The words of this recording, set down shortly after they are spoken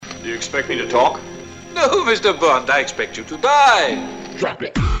Do you expect me to talk? No, Mr. Bond, I expect you to die. Drop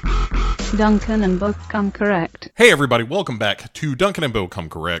it. Duncan and Bo Come Correct. Hey everybody, welcome back to Duncan and Bo Come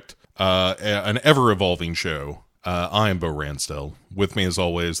Correct, an ever-evolving show. I am Bo Ransdell. With me as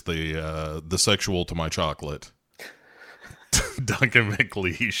always, the sexual to my chocolate, Duncan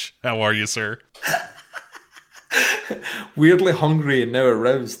McLeish. How are you, sir? Weirdly hungry and now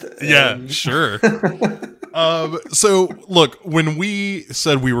aroused. Yeah, sure. So look, when we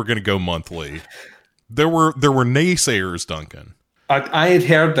said we were going to go monthly, there were naysayers, Duncan. I had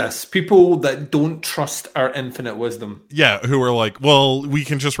heard this. People that don't trust our infinite wisdom. Yeah, who are like, well, we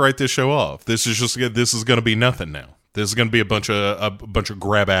can just write this show off. This is going to be nothing now. This is going to be a bunch of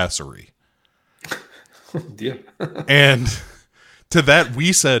grab-assery. Oh, dear. And to that,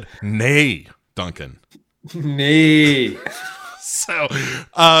 we said, nay, Duncan. Nay. So,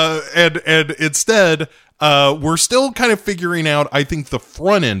 and instead, we're still kind of figuring out, I think, the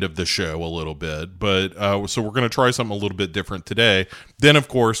front end of the show a little bit, but, so we're going to try something a little bit different today. Then, of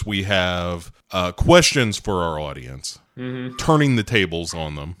course, we have, questions for our audience, turning the tables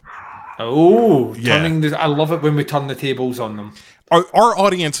on them. Oh, Yeah. I love it when we turn the tables on them. Our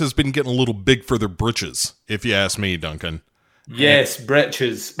audience has been getting a little big for their britches, if you ask me, Duncan. Yes,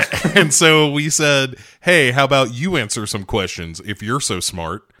 britches. And so we said, hey, how about you answer some questions if you're so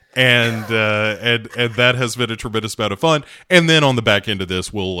smart? And that has been a tremendous amount of fun. And then on the back end of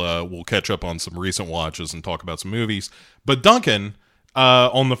this, we'll catch up on some recent watches and talk about some movies. But Duncan,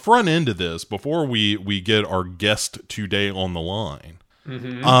 on the front end of this, before we get our guest today on the line,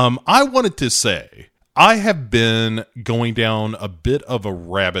 I wanted to say I have been going down a bit of a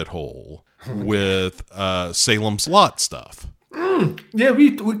rabbit hole with Salem's Lot stuff. Yeah,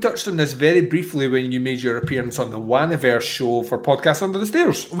 we touched on this very briefly when you made your appearance on the Waniverse show for Podcast Under the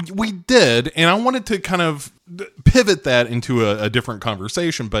Stairs. We did, and I wanted to kind of pivot that into a different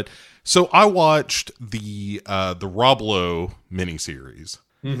conversation. But so I watched the Rob Lowe miniseries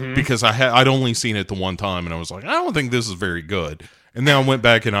because I'd only seen it the one time, and I was like, I don't think this is very good. And then I went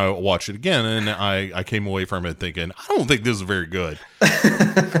back and I watched it again, and I came away from it thinking, I don't think this is very good.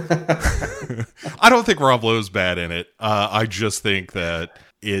 I don't think Rob Lowe's bad in it. I just think that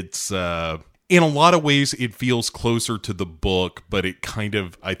it's, in a lot of ways, it feels closer to the book, but it kind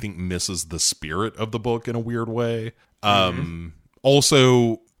of, I think, misses the spirit of the book in a weird way.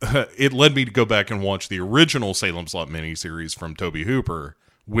 Also, it led me to go back and watch the original Salem's Lot miniseries from Tobe Hooper,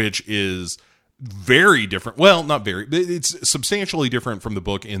 which is very different. Well, not very. It's substantially different from the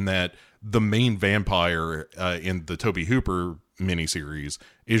book in that the main vampire in the Tobe Hooper miniseries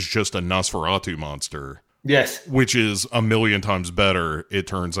is just a Nosferatu monster. Yes. Which is a million times better, it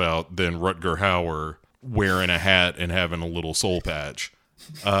turns out, than Rutger Hauer wearing a hat and having a little soul patch,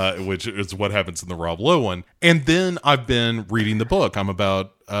 which is what happens in the Rob Lowe one. And then I've been reading the book. I'm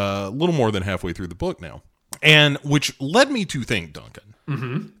about a little more than halfway through the book now. And which led me to think,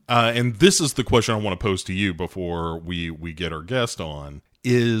 Duncan, and this is the question I want to pose to you before we get our guest on,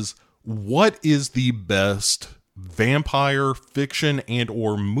 is what is the best vampire fiction and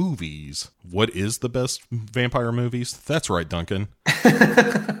or movies? What is the best vampire movies? That's right, Duncan.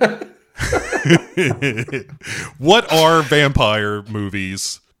 What are vampire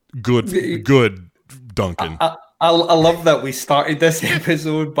movies? Good, Duncan. I love that we started this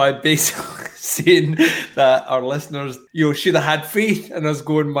episode by basically saying that our listeners, should have had faith in us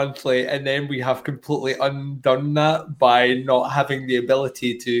going monthly, and then we have completely undone that by not having the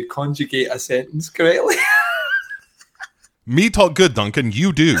ability to conjugate a sentence correctly. Me talk good, Duncan.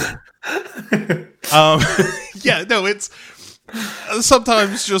 You do. Yeah, no, it's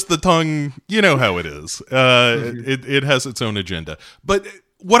sometimes just the tongue. You know how it is. It has its own agenda. But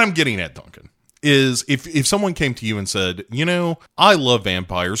what I'm getting at, Duncan, is if someone came to you and said, I love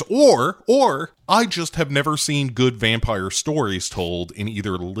vampires, or I just have never seen good vampire stories told in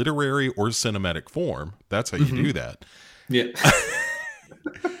either literary or cinematic form. That's how you do that. Yeah.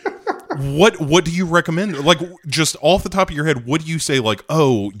 What do you recommend? Like, just off the top of your head, what do you say, like,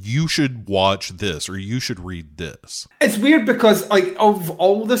 oh, you should watch this or you should read this? It's weird because, like, of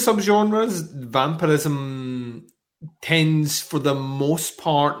all the subgenres, vampirism tends for the most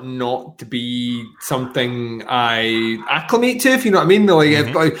part not to be something I acclimate to, if you know what I mean.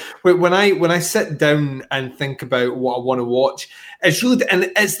 Like, when I sit down and think about what I want to watch, it's really, and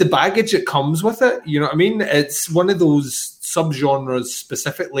it's the baggage that comes with it. You know what I mean? It's one of those subgenres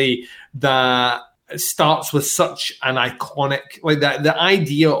specifically that starts with such an iconic, like that. The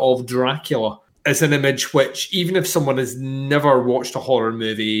idea of Dracula is an image which, even if someone has never watched a horror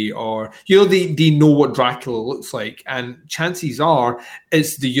movie or, they know what Dracula looks like. And chances are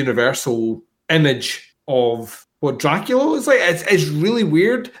it's the universal image of what Dracula is like. It's really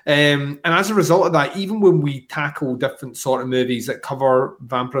weird. And as a result of that, even when we tackle different sort of movies that cover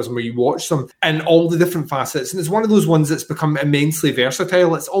vampirism, where you watch them and all the different facets, and it's one of those ones that's become immensely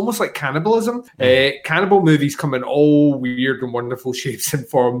versatile. It's almost like cannibalism. Cannibal movies come in all weird and wonderful shapes and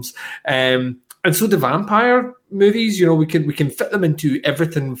forms. And so the vampire movies, you know, we can fit them into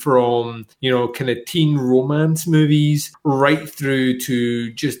everything from, you know, kind of teen romance movies right through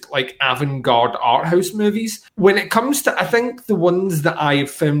to just like avant-garde art house movies. When it comes to, I think the ones that I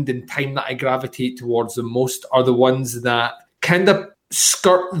have found in time that I gravitate towards the most are the ones that kind of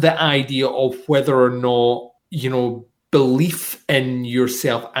skirt the idea of whether or not, you know, belief in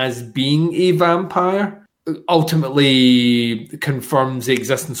yourself as being a vampire ultimately confirms the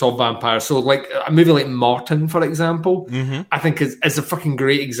existence of vampires. So like a movie like Martin, for example, I think is a fucking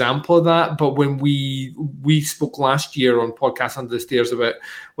great example of that. But when we spoke last year on Podcast Under the Stairs about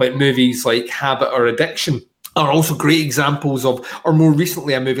like movies like Habit or Addiction are also great examples of, or more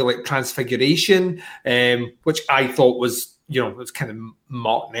recently a movie like Transfiguration, which I thought was, you know, it was kind of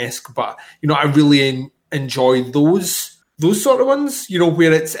Martin-esque, but, you know, I really enjoy those sort of ones, you know,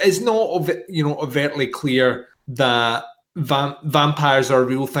 where it's not, you know, overtly clear that vampires are a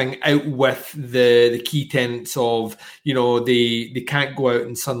real thing, out with the key tenets of, you know, they can't go out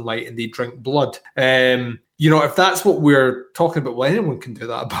in sunlight and they drink blood. You know, if that's what we're talking about, well, anyone can do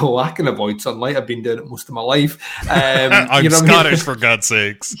that, but I can avoid sunlight. I've been doing it most of my life. I'm you know Scottish, for God's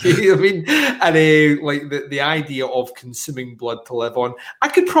sakes. I mean, and like the idea of consuming blood to live on, I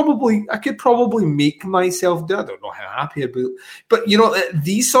could probably make myself do. I don't know how happy I'd be, but you know,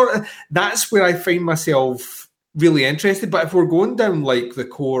 these sort of, that's where I find myself really interested. But if we're going down like the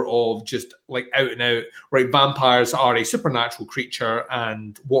core of just like out and out, right, vampires are a supernatural creature,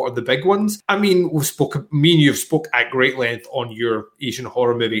 and what are the big ones? I mean, me and you have spoke at great length on your Asian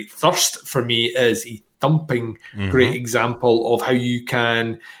horror movie. Thirst, for me, is a thumping great example of how you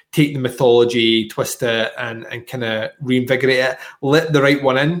can take the mythology, twist it, and kind of reinvigorate it. Let the right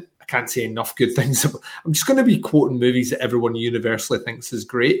one in. Can't say enough good things. I'm just going to be quoting movies that everyone universally thinks is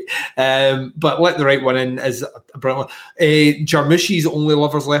great. But Let the Right One In is a brilliant one. Jarmusch's Only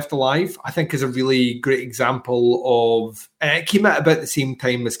Lovers Left Alive, I think, is a really great example of... it came out about the same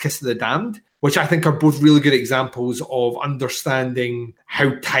time as Kiss of the Damned, which I think are both really good examples of understanding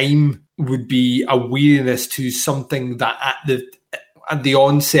how time would be a weariness to something that at the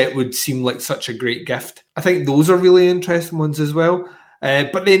onset would seem like such a great gift. I think those are really interesting ones as well.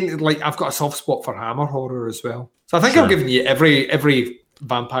 But then, like, I've got a soft spot for Hammer horror as well. So I think I'm giving you every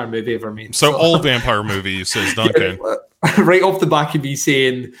vampire movie ever made. So all vampire movies, says Duncan. Right off the back of me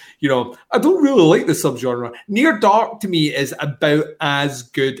saying, you know, I don't really like the subgenre. Near Dark, to me, is about as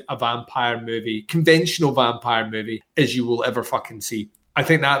good a vampire movie, conventional vampire movie, as you will ever fucking see. I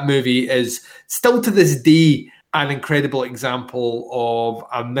think that movie is still to this day an incredible example of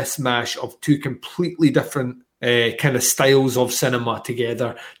a mismatch of two completely different kind of styles of cinema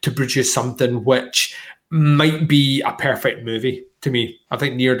together to produce something which might be a perfect movie to me. I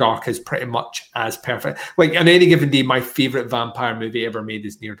think Near Dark is pretty much as perfect. Like, on any given day, my favorite vampire movie ever made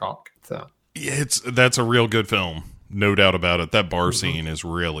is Near Dark. So that's a real good film, no doubt about it. That bar scene is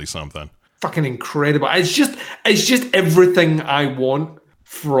really something. Fucking incredible. It's just everything I want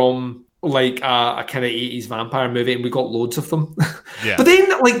from like a kind of 80s vampire movie, and we got loads of them. Yeah. But then,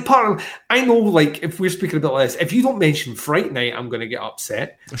 like, I know, like, if we're speaking about this, if you don't mention Fright Night, I'm going to get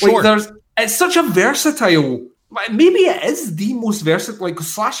upset. Sure. Like, it's such a versatile, maybe it is the most versatile, like,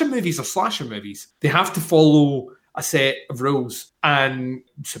 slasher movies are slasher movies. They have to follow a set of rules, and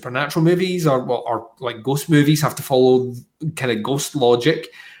supernatural movies or like ghost movies have to follow kind of ghost logic.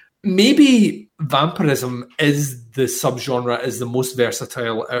 Maybe vampirism is the subgenre is the most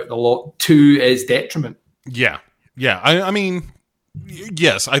versatile out of the lot, to its detriment. Yeah. I mean,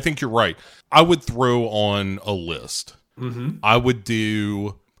 yes, I think you're right. I would throw on a list. I would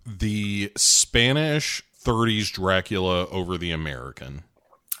do the Spanish 30s Dracula over the American.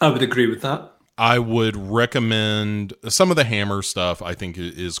 I would agree with that. I would recommend some of the Hammer stuff. I think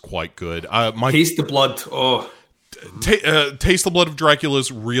is quite good. Taste the Blood. Oh. Taste the Blood of Dracula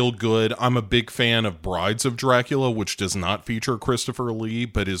is real good. I'm a big fan of Brides of Dracula, which does not feature Christopher Lee,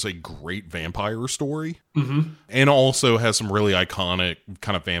 but is a great vampire story. And also has some really iconic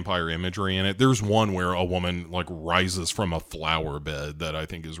kind of vampire imagery in it. There's one where a woman like rises from a flower bed that I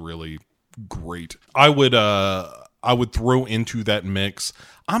think is really great. I would throw into that mix.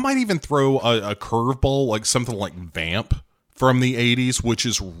 I might even throw a curveball, like something like Vamp from the 80s, which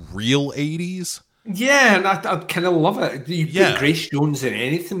is real 80s. Yeah, and I kind of love it. You Yeah. put Grace Jones in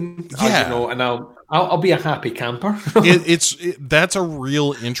anything, Yeah. you know, and I'll be a happy camper. That's a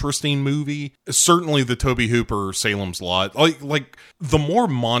real interesting movie. Certainly the Toby Hooper Salem's Lot. Like the more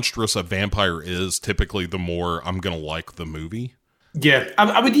monstrous a vampire is, typically the more I'm gonna like the movie. Yeah,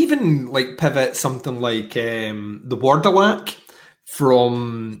 I would even like pivot something like the Wardalak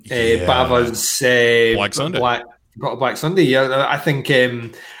from Bava's Black Sunday. Black Sunday. Yeah, I think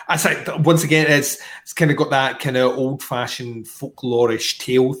I say once again it's kind of got that kind of old fashioned folklorish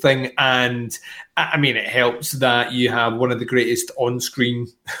tale thing, and I mean it helps that you have one of the greatest on screen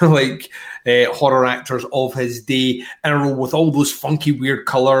like horror actors of his day in a row with all those funky weird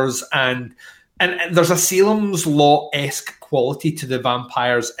colors and there's a Salem's Lot-esque quality to the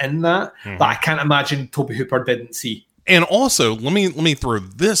vampires in that that I can't imagine Toby Hooper didn't see. And also, let me throw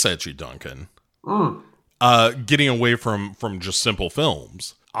this at you, Duncan. Getting away from just simple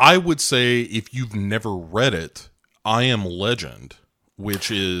films, I would say if you've never read it, I Am Legend, which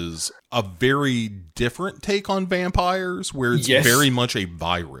is a very different take on vampires, where it's very much a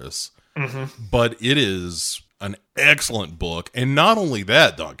virus, but it is an excellent book. And not only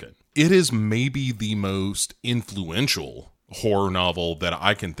that, Duncan, it is maybe the most influential horror novel that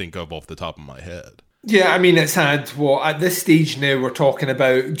I can think of off the top of my head. Yeah, I mean, it's had, at this stage now, we're talking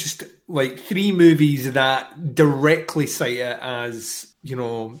about just like 3 movies that directly cite it as, you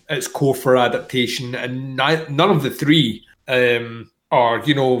know, its core for adaptation, and none of the 3 are,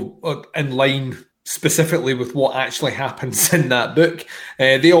 you know, in line specifically with what actually happens in that book.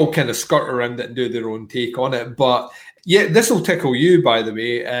 They all kind of skirt around it and do their own take on it, but yeah, this will tickle you, by the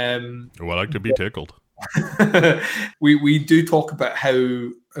way. Well, I like to be tickled. we do talk about how,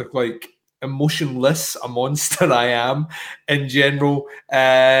 like, emotionless a monster I am in general.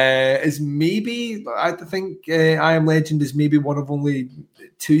 Is maybe, I think I Am Legend is maybe one of only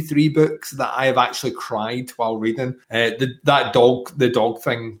 2-3 books that I have actually cried while reading. The dog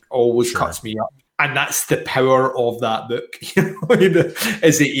thing always cuts me up. And that's the power of that book, you know,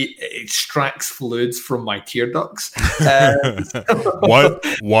 is it extracts fluids from my tear ducts.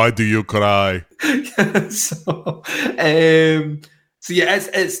 Why do you cry? So yeah,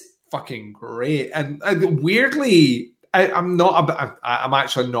 it's fucking great. And weirdly, I'm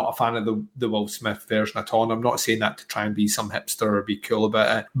actually not a fan of the Will Smith version at all. And I'm not saying that to try and be some hipster or be cool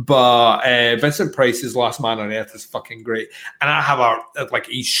about it. But Vincent Price's Last Man on Earth is fucking great. And I have a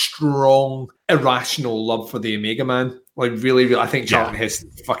strong, irrational love for the Omega Man. Like really, really, I think Charlton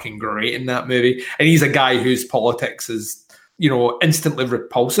Heston is fucking great in that movie. And he's a guy whose politics is, you know, instantly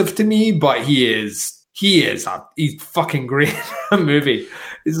repulsive to me, but he's fucking great in that movie.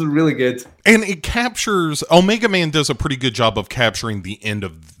 This is really good. And it captures, Omega Man does a pretty good job of capturing the end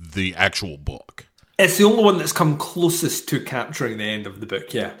of the actual book. It's the only one that's come closest to capturing the end of the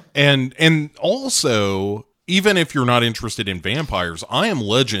book, yeah. And also, even if you're not interested in vampires, I Am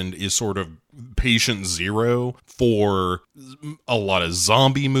Legend is sort of patient zero for a lot of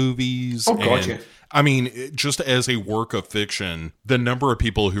zombie movies. Oh, gotcha. I mean, just as a work of fiction, the number of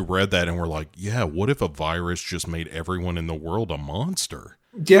people who read that and were like, yeah, what if a virus just made everyone in the world a monster?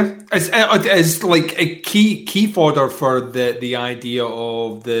 Yeah, it's like a key fodder for the idea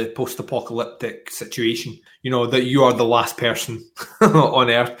of the post-apocalyptic situation. You know, that you are the last person on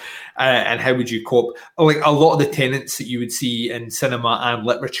Earth, and how would you cope? Like a lot of the tenets that you would see in cinema and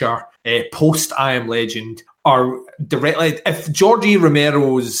literature post I Am Legend are directly. If George A.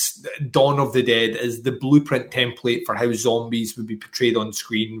 Romero's Dawn of the Dead is the blueprint template for how zombies would be portrayed on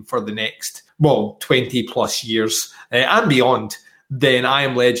screen for the next 20 plus years and beyond, then I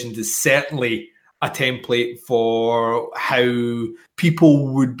Am Legend is certainly a template for how people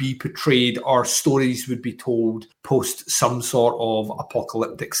would be portrayed or stories would be told post some sort of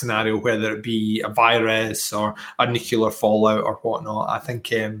apocalyptic scenario, whether it be a virus or a nuclear fallout or whatnot. I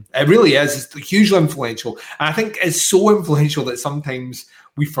think it really is. It's hugely influential. And I think it's so influential that sometimes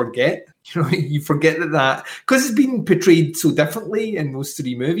we forget. You know, you forget that because it's been portrayed so differently in those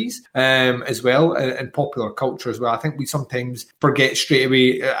 3 movies as well, in popular culture as well. I think we sometimes forget straight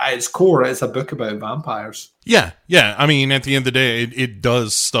away at its core it's a book about vampires. Yeah. I mean, at the end of the day, it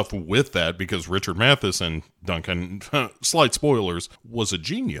does stuff with that because Richard Matheson, Duncan, slight spoilers, was a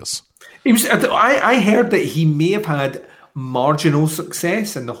genius. He was. I heard that he may have had marginal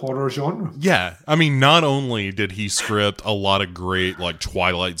success in the horror genre. Yeah, I mean, not only did he script a lot of great, like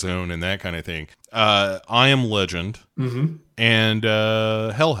Twilight Zone and that kind of thing, I Am Legend and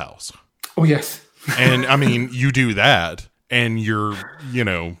Hell House. Oh, yes. And, I mean, you do that, and you're in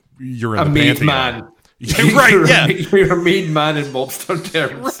a the made Pantheon. Man. Yeah, right, yeah. You're a made man in mobster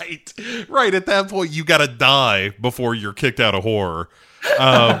terms. Right. At that point, you got to die before you're kicked out of horror.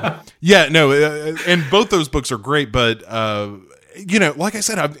 Yeah, no, and both those books are great, but like I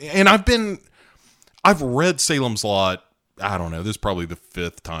said, I've read Salem's Lot. I don't know. This is probably the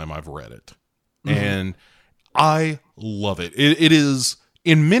 5th time I've read it, and I love it. It is,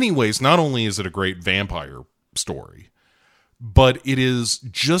 in many ways, not only is it a great vampire story, but it is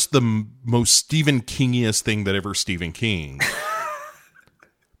just the most Stephen Kingiest thing that ever Stephen King.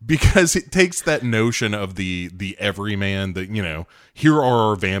 Because it takes that notion of the everyman that, here are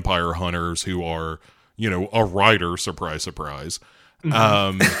our vampire hunters who are, a writer, surprise, surprise.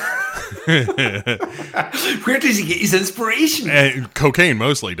 Where does he get his inspiration? Cocaine,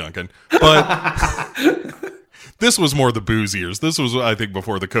 mostly, Duncan. But this was more the booze years. This was, I think,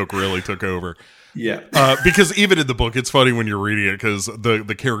 before the coke really took over. Yeah. Because even in the book, it's funny when you're reading it, because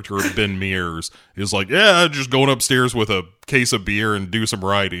the character of Ben Mears is like, yeah, just going upstairs with a case of beer and do some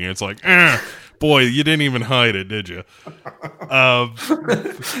writing. And it's like, boy, you didn't even hide it, did you?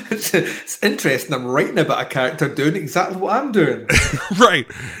 It's interesting. I'm writing about a character doing exactly what I'm doing. Right.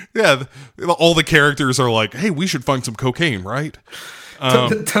 Yeah. All the characters are like, hey, we should find some cocaine, right?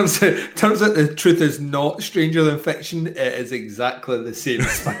 Turns out the truth is not Stranger Than Fiction. It is exactly the same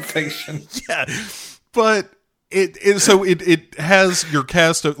as fan fiction. Yeah, but it has your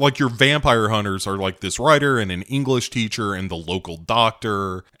cast of, like, your vampire hunters are like this writer and an English teacher and the local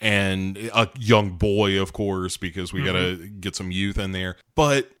doctor and a young boy, of course, because we gotta get some youth in there.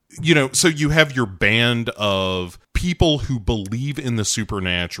 But so you have your band of people who believe in the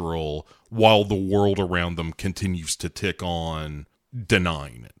supernatural while the world around them continues to tick on,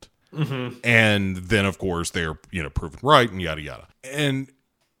 denying it. And then, of course, they're proven right and yada yada. And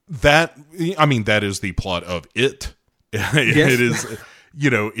that is the plot of it. It is,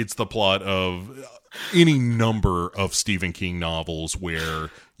 it's the plot of any number of Stephen King novels where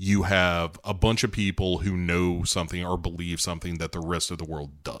you have a bunch of people who know something or believe something that the rest of the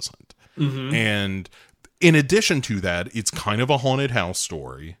world doesn't. And in addition to that, it's kind of a haunted house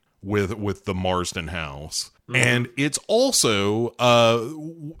story with the Marsden house. And it's also,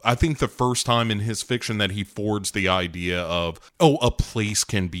 I think, the first time in his fiction that he forwards the idea of, a place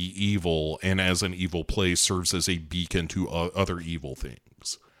can be evil, and as an evil place serves as a beacon to other evil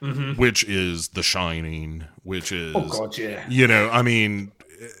things, which is The Shining, which is, oh god, yeah,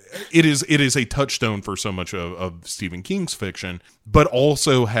 it is a touchstone for so much of Stephen King's fiction, but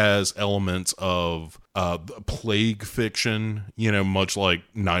also has elements of plague fiction, much like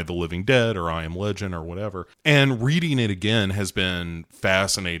Night of the Living Dead or I Am Legend or whatever. And reading it again has been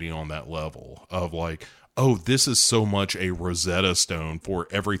fascinating on that level of like, oh, this is so much a Rosetta Stone for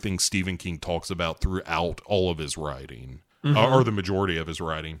everything Stephen King talks about throughout all of his writing. Or the majority of his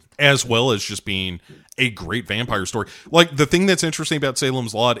writing, as well as just being a great vampire story. Like, the thing that's interesting about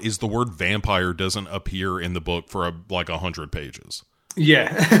Salem's Lot is the word vampire doesn't appear in the book for 100 pages.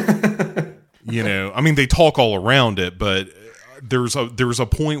 Yeah. They talk all around it, but there's a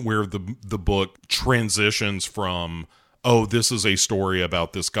point where the book transitions from, this is a story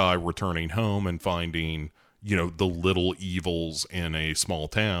about this guy returning home and finding, the little evils in a small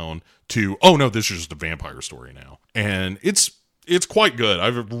town, to, oh no, this is just a vampire story now. And it's quite good.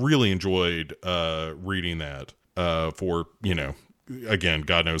 I've really enjoyed reading that for, again,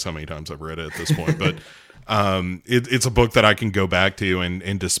 God knows how many times I've read it at this point, but it's a book that I can go back to,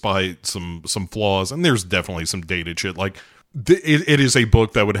 and despite some flaws, and there's definitely some dated shit, like, it is a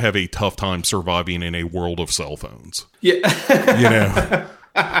book that would have a tough time surviving in a world of cell phones. Yeah.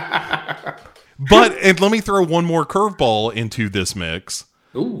 But, and let me throw one more curveball into this mix.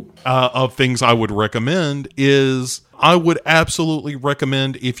 Ooh. Of things I would recommend is, I would absolutely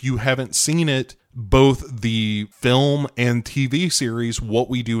recommend, if you haven't seen it, both the film and TV series What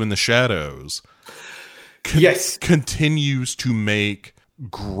We Do in the Shadows. Yes. Continues to make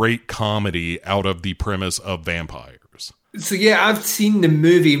great comedy out of the premise of vampires. So yeah, I've seen the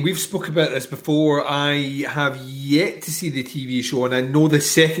movie, and we've spoken about this before. I have yet to see the TV show, and I know the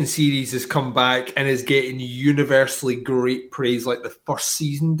second series has come back and is getting universally great praise, like the first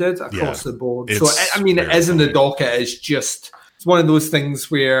season did across the board. So it is in the docket. It's one of those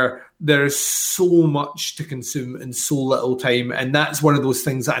things where there's so much to consume in so little time, and that's one of those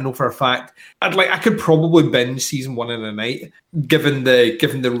things that I know for a fact I could probably binge season 1 in a night, given the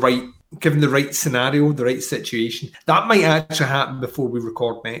right scenario, the right situation. That might actually happen before we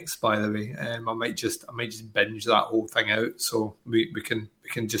record next, by the way. I might just binge that whole thing out, so we can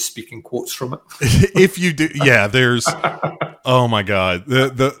just speak in quotes from it. If you do, yeah, there's oh my god,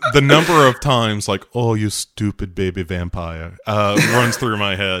 the number of times like, oh, you stupid baby vampire runs through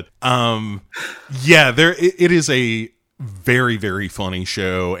my head. It is a very, very funny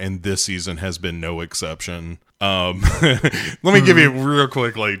show, and this season has been no exception. Let me give you real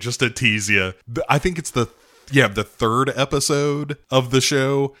quickly, just to tease you. I think it's the third episode of the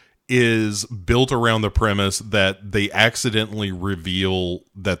show is built around the premise that they accidentally reveal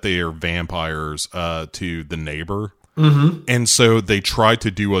that they are vampires to the neighbor. Mm-hmm. And so they try to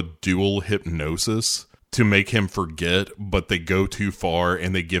do a dual hypnosis to make him forget, but they go too far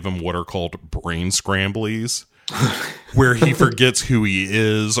and they give him what are called brain scramblies, where he forgets who he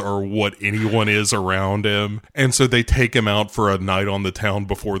is or what anyone is around him. And so they take him out for a night on the town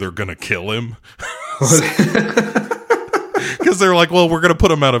before they're going to kill him. Because they're like, well, we're going to put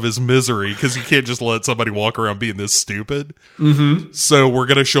him out of his misery because you can't just let somebody walk around being this stupid. Mm-hmm. So we're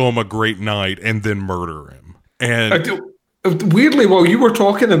going to show him a great night and then murder him. And weirdly, while you were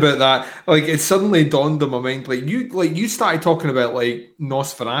talking about that, like it suddenly dawned on my mind, you started talking about like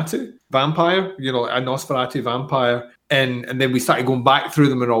Nosferatu vampire, you know, a Nosferatu vampire, and then we started going back through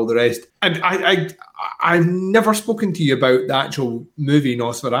them and all the rest. And I've never spoken to you about the actual movie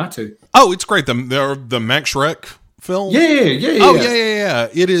Nosferatu. Oh, it's great. The Max Schreck film. Yeah. Oh, yeah.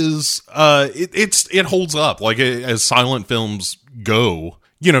 It is. It holds up like as silent films go.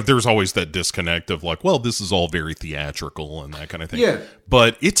 You know, there's always that disconnect of like, well, this is all very theatrical and that kind of thing. Yeah.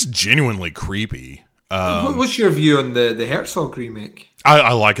 But it's genuinely creepy. What's your view on the Herzog remake?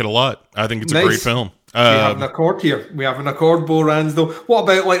 I like it a lot. I think it's a great film. We have an accord here. We have an accord, Bo Ransdell. What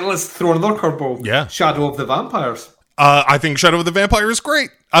about, like, let's throw another curveball? Yeah. Shadow of the Vampires. I think Shadow of the Vampire is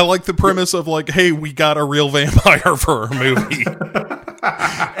great. I like the premise of like, hey, we got a real vampire for our movie.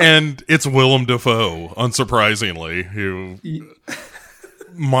 And it's Willem Dafoe, unsurprisingly, who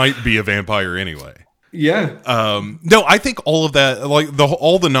might be a vampire anyway. Yeah. No, I think all of that, like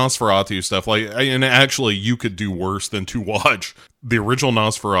all the Nosferatu stuff, like, and actually you could do worse than to watch the original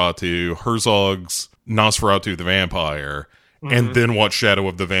Nosferatu, Herzog's Nosferatu the Vampire, and then watch Shadow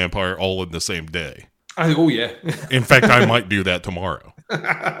of the Vampire all in the same day. Oh yeah. In fact, I might do that tomorrow.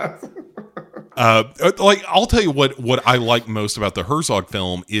 Like, I'll tell you what I like most about the Herzog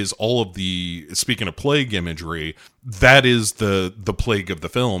film is all of the, speaking of plague imagery, that is the plague of the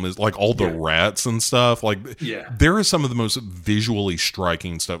film, is like all the rats and stuff. Like, there is some of the most visually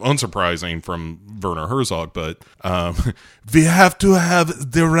striking stuff, unsurprising from Werner Herzog, but we have to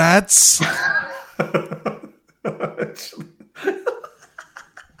have the rats.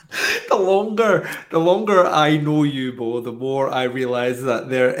 The longer I know you, Bo, the more I realise that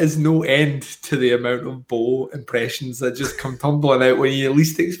there is no end to the amount of Bo impressions that just come tumbling out when you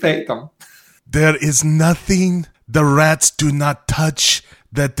least expect them. There is nothing the rats do not touch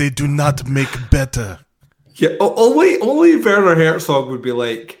that they do not make better. Yeah, only Werner Herzog would be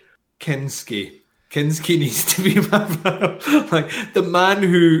like, Kinski. Kinski needs to be like the man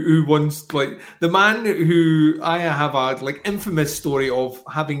who once, like the man who I have a like infamous story of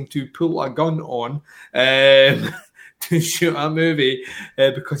having to pull a gun on to shoot a movie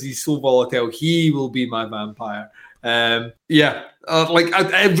because he's so volatile. He will be my vampire. It's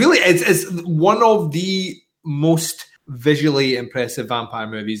one of the most visually impressive vampire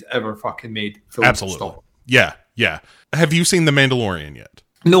movies ever fucking made. Absolutely. Stop. Yeah. Have you seen The Mandalorian yet?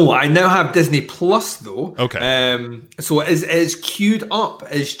 No, I now have Disney Plus though. Okay. So it's queued up.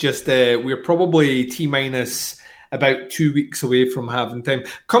 It's just we're probably T-minus about 2 weeks away from having time.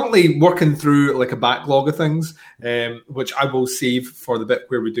 Currently working through like a backlog of things, which I will save for the bit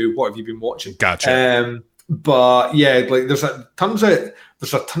where we do what have you been watching. Gotcha. But yeah, like there's a ton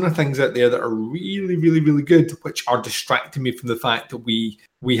of things out there that are really, really, really good, which are distracting me from the fact that we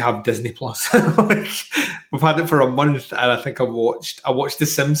have Disney Plus. Like, we've had it for a month, and I think I watched the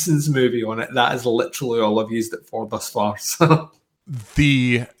Simpsons movie on it. That is literally all I've used it for thus far. So.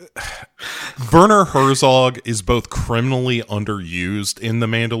 The Werner Herzog is both criminally underused in The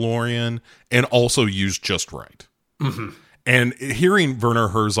Mandalorian and also used just right. Mm-hmm. And hearing Werner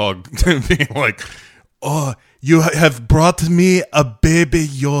Herzog being like, "Oh, you have brought me a baby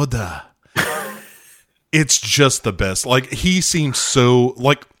Yoda." It's just the best. Like, he seems so,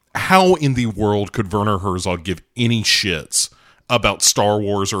 like, how in the world could Werner Herzog give any shits about Star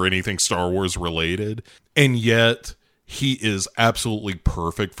Wars or anything Star Wars related? And yet he is absolutely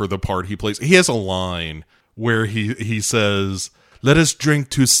perfect for the part he plays. He has a line where he says, "Let us drink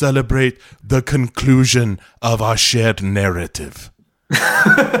to celebrate the conclusion of our shared narrative."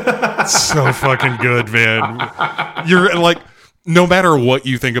 So fucking good, man. You're like, no matter what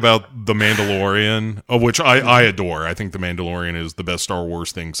you think about The Mandalorian, of which I adore, I think The Mandalorian is the best Star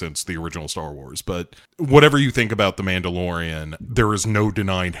Wars thing since the original Star Wars, but whatever you think about The Mandalorian, there is no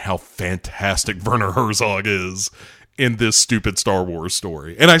denying how fantastic Werner Herzog is in this stupid Star Wars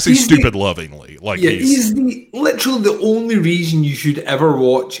story. And I say He's stupid lovingly. Like he's literally the only reason you should ever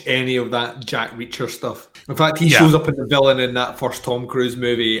watch any of that Jack Reacher stuff. In fact, he shows up in the villain in that first Tom Cruise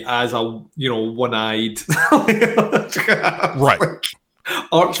movie as a, one-eyed right.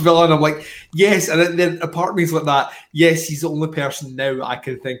 arch villain. I'm like, yes, and then a part of me is like that. Yes, he's the only person now I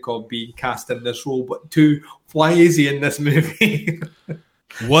can think of being cast in this role. But two, why is he in this movie?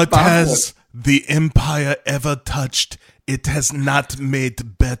 What has the Empire ever touched? It has not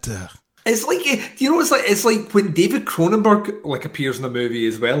made better. It's like, it's like when David Cronenberg appears in a movie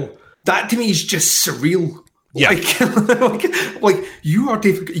as well. That to me is just surreal. Yeah. Like you are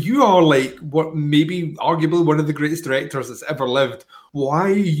David. You are like what maybe arguably one of the greatest directors that's ever lived. Why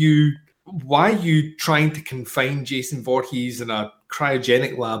are you trying to confine Jason Voorhees in a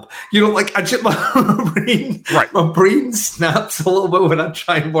cryogenic lab? I just my brain snaps a little bit when I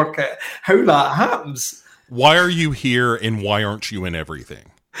try and work out how that happens. Why are you here and why aren't you in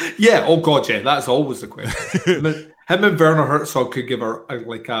everything? Yeah, oh god, yeah, that's always the question. Him and Werner Herzog could give her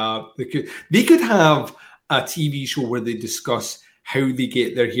they could have a TV show where they discuss how they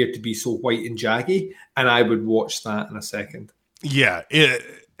get their hair to be so white and jaggy, and I would watch that in a second. Yeah,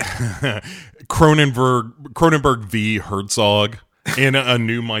 Cronenberg v. Herzog in a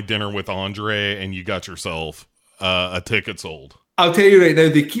new My Dinner with Andre, and you got yourself a ticket sold. I'll tell you right now,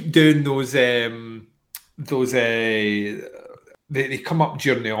 they keep doing those. They come up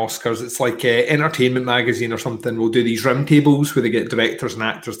during the Oscars. It's like Entertainment Magazine or something will do these round tables where they get directors and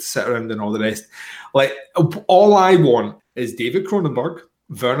actors to sit around and all the rest. Like, all I want is David Cronenberg,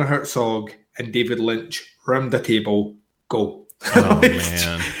 Werner Herzog, and David Lynch round the table. Go. Oh,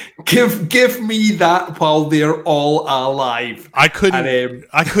 man. Give me that while they're all alive. I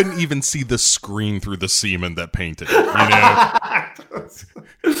couldn't even see the screen through the semen that painted it,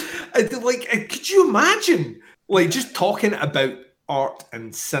 Could you imagine? Just talking about art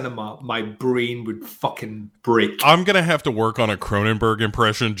and cinema, my brain would fucking break. I'm going to have to work on a Cronenberg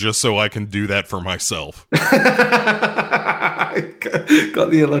impression just so I can do that for myself. Got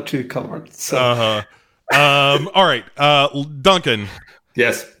the other two covered. So. All right. Duncan.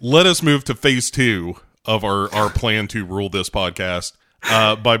 Yes. Let us move to phase 2 of our plan to rule this podcast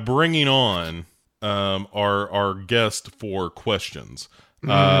by bringing on our guest for questions. We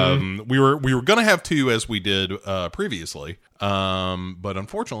were going to have 2 as we did previously, but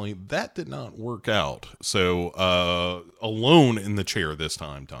unfortunately that did not work out. So alone in the chair this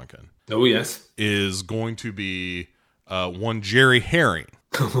time, Duncan. Oh yes, is going to be one Jerry Herring.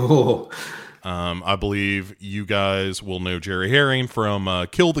 I believe you guys will know Jerry Herring from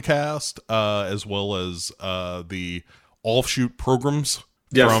Kill the Cast, as well as the offshoot programs.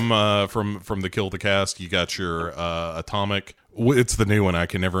 Yes. From the Kill the Cast. You got your Atomic. It's the new one.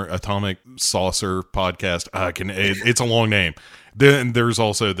 Atomic Saucer podcast. It's a long name. Then there's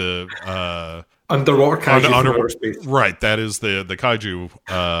also the Underwater Kaiju from Outer Space. Right, that is the Kaiju,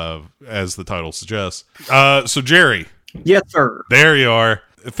 as the title suggests. So Jerry. Yes, sir. There you are.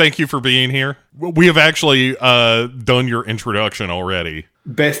 Thank you for being here. We have actually done your introduction already.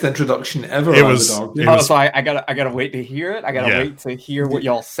 Best introduction ever. So I gotta wait to hear it. I gotta wait to hear what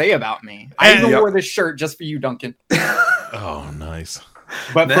y'all say about me. I even wore this shirt just for you, Duncan. Oh, nice.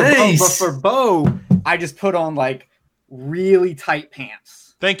 But for Bo, I just put on really tight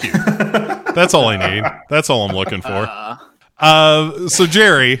pants. Thank you. That's all I need. That's all I'm looking for. So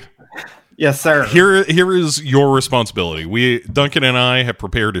Jerry. Yes, sir. Here is your responsibility. Duncan and I have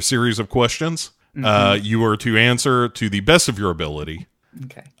prepared a series of questions. Mm-hmm. You are to answer to the best of your ability.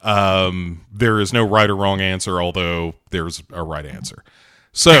 Okay. There is no right or wrong answer, although there's a right answer.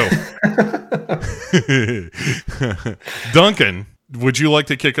 So, Duncan, would you like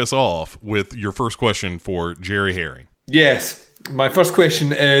to kick us off with your first question for Jerry Herring? Yes. My first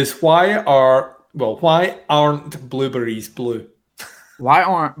question is why aren't blueberries blue? Why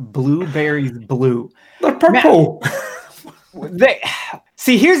aren't blueberries blue? They're purple.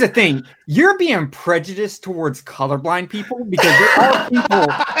 See, here's the thing. You're being prejudiced towards colorblind people because there are people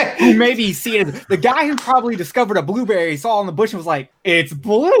who maybe see it as the guy who probably discovered a blueberry, saw it in the bush and was like, it's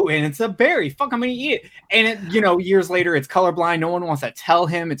blue and it's a berry. Fuck, I'm going to eat it. And years later, it's colorblind. No one wants to tell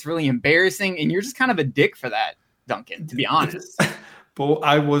him. It's really embarrassing. And you're just kind of a dick for that, Duncan, to be honest. But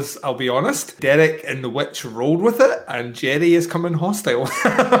I'll be honest, Derek and the witch rolled with it, and Jerry is coming hostile.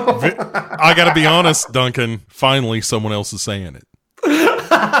 I gotta be honest, Duncan, finally someone else is saying it.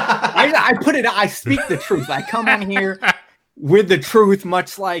 I speak the truth. I come on here with the truth,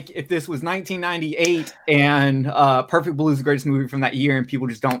 much like if this was 1998 and Perfect Blue is the greatest movie from that year and people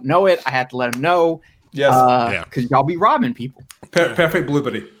just don't know it, I have to let them know. Yes. Because y'all be robbing people. Perfect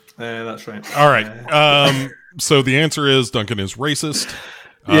Blueberry. That's right. All right. So the answer is Duncan is racist.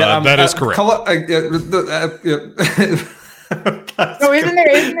 Yeah, that is correct. So isn't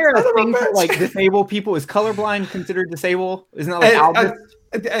there a thing for like disabled people? Is colorblind considered disabled? Isn't that like Albert?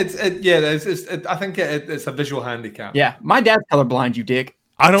 I think it's a visual handicap. Yeah, my dad's colorblind. You dick.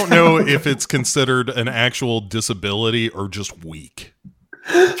 I don't know if it's considered an actual disability or just weak.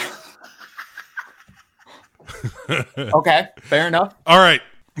 Okay, fair enough. All right.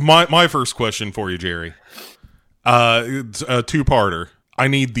 My first question for you, Jerry. It's a two-parter. I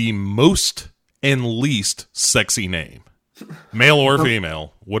need the most and least sexy name. Male or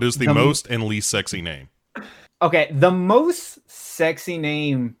female. What is the most and least sexy name? Okay, the most sexy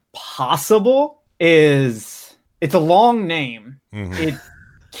name possible is, it's a long name. Mhm. It's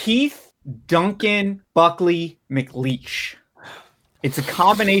Keith Duncan Buckley McLeish. It's a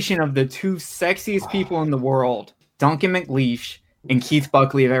combination of the two sexiest people in the world, Duncan McLeish and Keith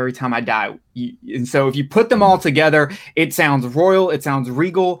Buckley of Every Time I Die. And so if you put them all together, it sounds royal, it sounds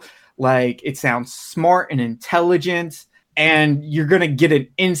regal, like it sounds smart and intelligent, and you're going to get an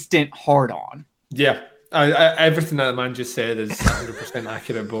instant hard-on. Yeah. Everything that the man just said is 100%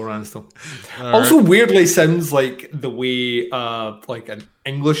 accurate, Bo Ransdell. Also, weirdly sounds like the way like an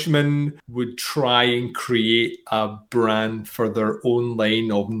Englishman would try and create a brand for their own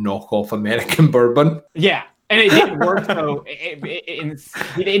line of knockoff American bourbon. Yeah, and it didn't work. So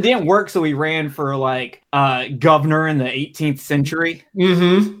it didn't work. So he ran for like governor in the 18th century.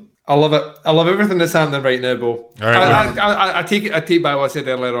 Mm-hmm. I love it. I love everything that's happening right now, Bo. All right, I take back what I said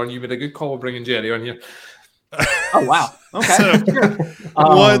earlier on. You made a good call with bringing Jerry on here. Oh wow! Okay.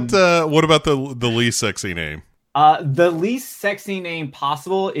 What about the least sexy name? The least sexy name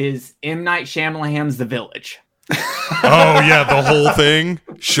possible is M. Night Shyamalan's The Village. Oh yeah, the whole thing.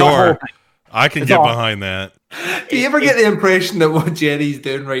 Sure, I can get behind that. Do you ever get the impression that what Jerry's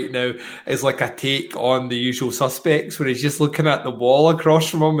doing right now is like a take on The Usual Suspects, where he's just looking at the wall across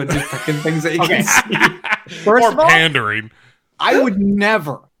from him and just picking things that he can see? First Or of all, pandering. I would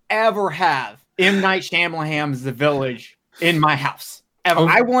never, ever have M. Night Shyamalan's The Village in my house. Ever. Oh.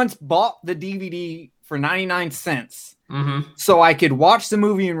 I once bought the DVD for 99 cents Mm-hmm. so I could watch the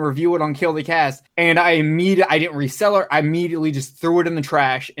movie and review it on Kill the Cast, and I didn't resell it. I immediately just threw it in the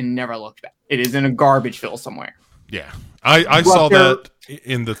trash and never looked back. It is in a garbage fill somewhere. Yeah. I saw that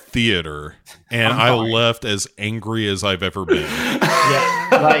in the theater, and I left as angry as I've ever been.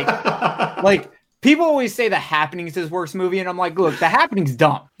 Yeah, like people always say The Happening is his worst movie, and I'm like, look, The Happening's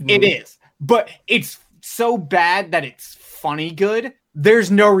dumb. It is, but it's so bad that it's funny good. There's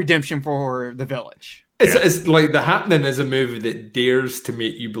no redemption for The Village. It's like The Happening is a movie that dares to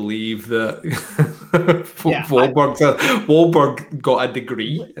make you believe that Wahlberg got a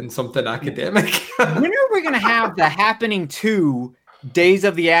degree in something academic. When are we going to have The Happening 2 Days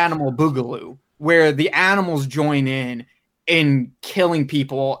of the Animal Boogaloo, where the animals join in killing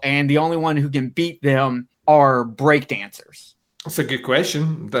people, and the only one who can beat them are breakdancers? That's a good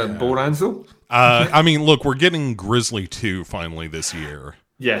question. Bo Ransdell? I mean, look, we're getting Grizzly 2 finally this year.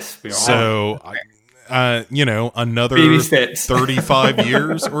 Yes, we are. So, another 35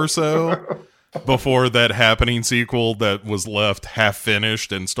 years or so before that Happening sequel that was left half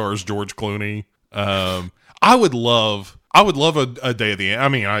finished and stars George Clooney. I would love a Day of the... I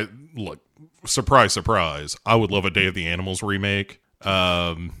mean, look, surprise, surprise. I would love a Day of the Animals remake.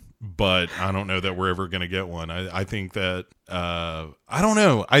 But I don't know that we're ever going to get one. I think that... I don't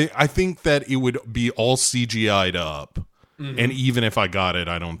know. I think that it would be all CGI'd up. Mm-hmm. And even if I got it,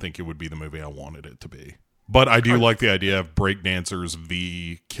 I don't think it would be the movie I wanted it to be. But I do like the idea of breakdancers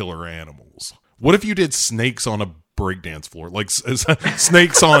v. killer animals. What if you did snakes on a breakdance floor? Like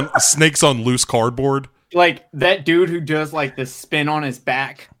snakes on loose cardboard? Like that dude who does like the spin on his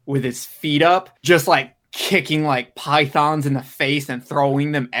back with his feet up, just like kicking like pythons in the face and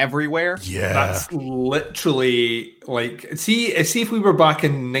throwing them everywhere. Yeah. That's literally like, see if we were back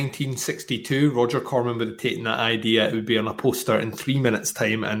in 1962, Roger Corman would have taken that idea. It would be on a poster in 3 minutes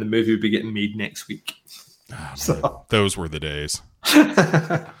time and the movie would be getting made next week. So those were the days.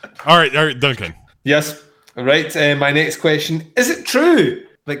 All right, Duncan. Yes. All right. My next question. Is it true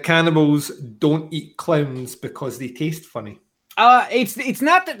that cannibals don't eat clowns because they taste funny? It's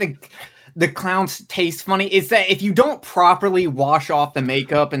not that the clowns taste funny. It's that if you don't properly wash off the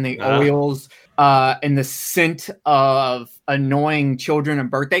makeup and the oils and the scent of annoying children and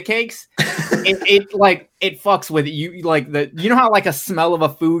birthday cakes, it fucks with it. You know how like a smell of a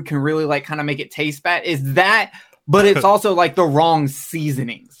food can really like kind of make it taste bad? Is that, but it's also like the wrong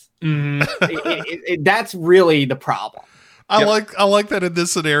seasonings. That's really the problem. I like that in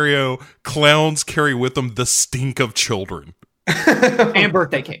this scenario, clowns carry with them the stink of children. And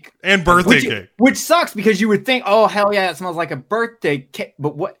birthday cake. And birthday cake. Which sucks because you would think, oh hell yeah, it smells like a birthday cake.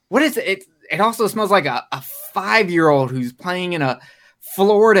 But what is it? It also smells like a 5-year-old who's playing in a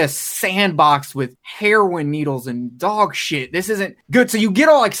Florida sandbox with heroin needles and dog shit. This isn't good. So you get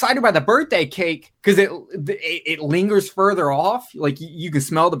all excited by the birthday cake because it lingers further off. Like you can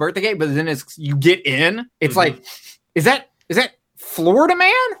smell the birthday cake, but then you get in. It's like, is that Florida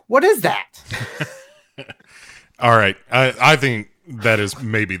man? What is that? All right. I think that is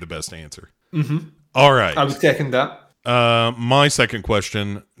maybe the best answer. All right. I was taking that. My second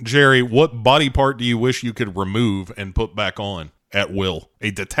question, Jerry, what body part do you wish you could remove and put back on at will?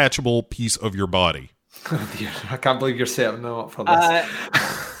 A detachable piece of your body. Oh dear, I can't believe you're setting them up for this.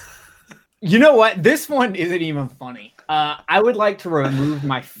 You know what? This one isn't even funny. I would like to remove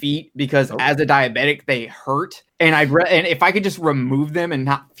my feet because as a diabetic, they hurt. And and if I could just remove them and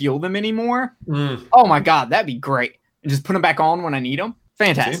not feel them anymore, oh my God, that'd be great. And just put them back on when I need them.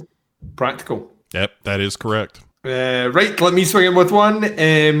 Fantastic. Practical. Yep, that is correct. Right, let me swing in with one.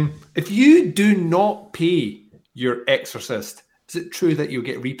 If you do not pay your exorcist, is it true that you'll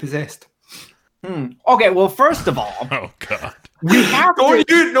get repossessed? Okay, well, first of all, Oh God. we have Don't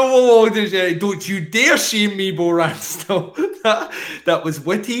to... don't you dare shame me, Bo Ransdell. That was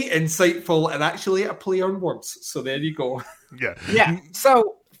witty, insightful, and actually a play on words. So there you go. Yeah. Yeah,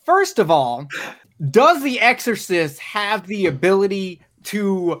 so first of all, does the exorcist have the ability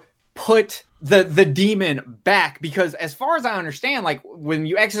to put the demon back? Because as far as I understand, like when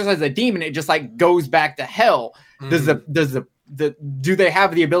you exorcise a demon, it just like goes back to hell. Do they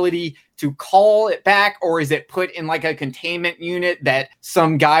have the ability to call it back, or is it put in like a containment unit that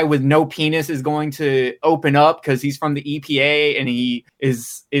some guy with no penis is going to open up because he's from the EPA and he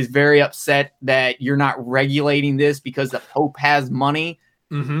is very upset that you're not regulating this because the Pope has money?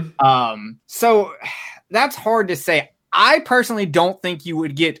 So that's hard to say. I personally don't think you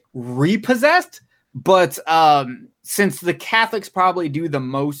would get repossessed, but since the Catholics probably do the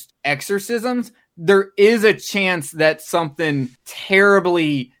most exorcisms, there is a chance that something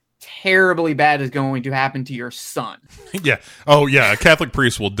terribly, terribly bad is going to happen to your son. Yeah. Oh, yeah. A Catholic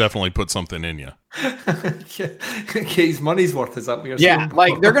priest will definitely put something in you. His money's worth, is that what you're saying? Yeah,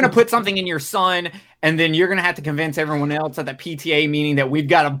 like they're going to put something in your son, and then you're going to have to convince everyone else at the PTA meeting that we've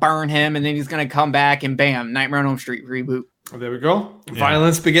got to burn him, and then he's going to come back, and bam, Nightmare on Elm Street reboot. There we go. Yeah.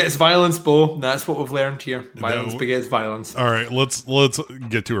 Violence begets violence, Bo. That's what we've learned here. Violence begets violence. All right, let's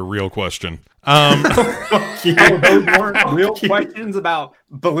get to a real question. Those weren't real questions about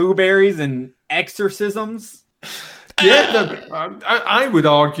blueberries and exorcisms. Yeah, I would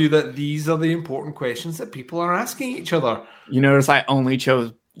argue that these are the important questions that people are asking each other. You notice I only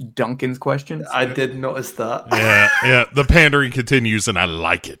chose Duncan's questions? I did notice that. Yeah. The pandering continues, and I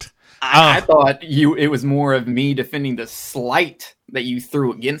like it. I thought it was more of me defending the slight that you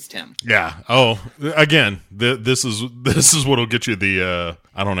threw against him. Yeah. Oh, again, this is what'll get you the.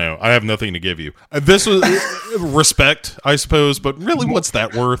 I don't know. I have nothing to give you. This was respect, I suppose, but really, what's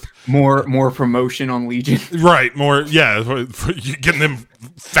that worth? More promotion on Legion, Right? More. Yeah. You're getting them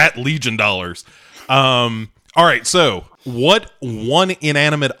fat Legion dollars. All right. So, what one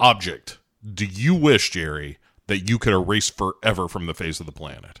inanimate object do you wish, Jerry, that you could erase forever from the face of the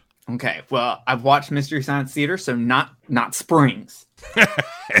planet? Okay, well, I've watched Mystery Science Theater, so not springs.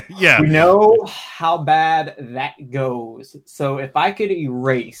 Yeah. We know how bad that goes. So if I could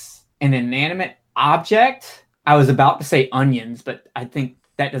erase an inanimate object, I was about to say onions, but I think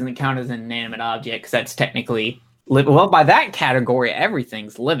that doesn't count as an inanimate object because that's technically well, by that category,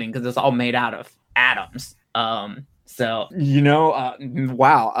 everything's living because it's all made out of atoms. So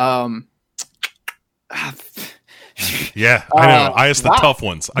wow. Yeah, I know. I ask the tough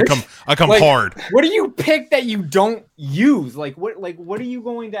ones. I come like, hard. What do you pick that you don't use? What are you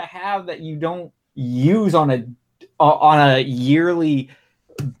going to have that you don't use on a yearly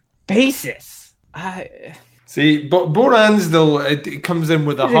basis? See, but Bo Ransdell, it comes in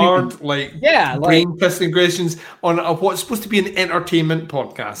with a hard, brain twisting questions on what's supposed to be an entertainment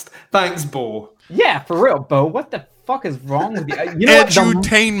podcast. Thanks, Bo. Yeah, for real, Bo. What the fuck is wrong with you?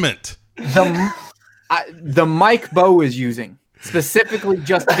 Edutainment. The mic Bo is using, specifically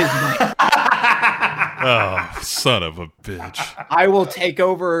just his mic. Oh, son of a bitch. I will take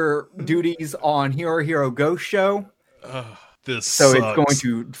over duties on Hero Hero Ghost Show. This so sucks. It's going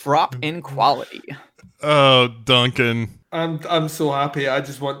to drop in quality. Oh, Duncan. I'm so happy. I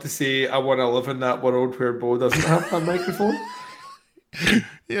just want to say I want to live in that world where Bo doesn't have a microphone.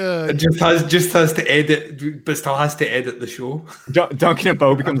 Yeah, it just has to edit, but still has to edit the show. Duncan and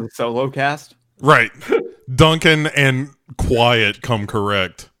Bo becomes a solo cast. Right. Duncan and Quiet come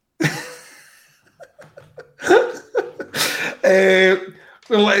correct.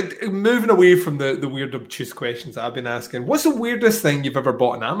 Moving away from the weird, obtuse questions that I've been asking, what's the weirdest thing you've ever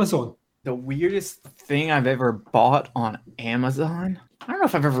bought on Amazon? The weirdest thing I've ever bought on Amazon? I don't know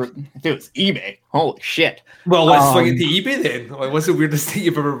if it was eBay. Holy shit. Well, let's swing it to eBay then. Like, what's the weirdest thing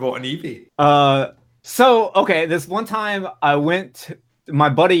you've ever bought on eBay? This one time my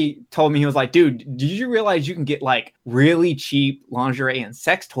buddy told me, he was like, dude, did you realize you can get like really cheap lingerie and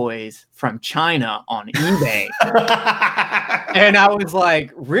sex toys from China on eBay? And I was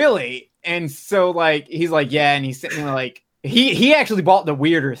like, really? And so like, he's like, yeah. And he sent me like, he actually bought the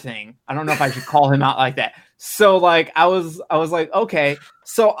weirder thing. I don't know if I should call him out like that. So like, I was like, okay.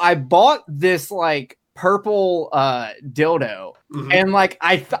 So I bought this like purple dildo, and like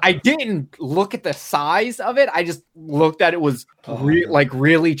I didn't look at the size of it. I just looked at it was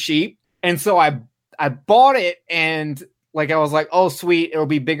really cheap, and so I bought it, and like I was like, oh sweet, it'll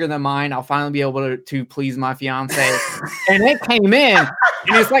be bigger than mine. I'll finally be able to please my fiance. And it came in,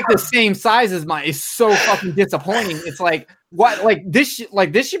 and it's like the same size as mine. It's so fucking disappointing. It's like, what? Like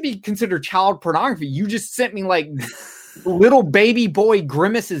this should be considered child pornography. You just sent me like little baby boy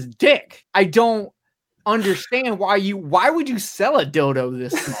Grimace's dick. I don't understand why would you sell a dildo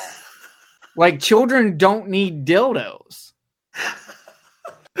this small? Like, children don't need dildos.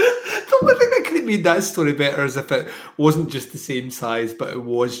 The only thing that could have made that story better is if it wasn't just the same size, but it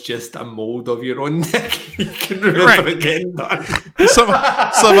was just a mold of your own dick. You can remember it getting done.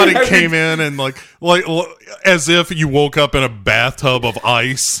 Somebody came in and like as if you woke up in a bathtub of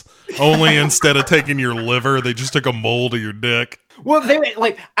ice. Only instead of taking your liver, they just took a mold of your dick. Well,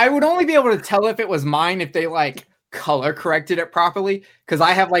 I would only be able to tell if it was mine if they like color corrected it properly, because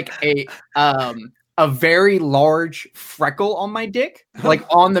I have like a very large freckle on my dick, like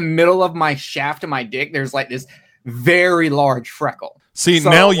on the middle of my shaft of my dick. There's like this very large freckle. See, so,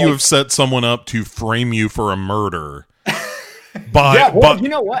 now you have set someone up to frame you for a murder. But you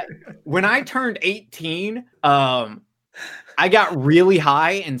know what? When I turned 18, I got really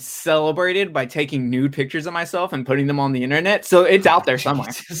high and celebrated by taking nude pictures of myself and putting them on the internet. So it's out there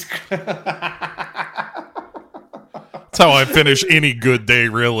somewhere. That's how I finish any good day,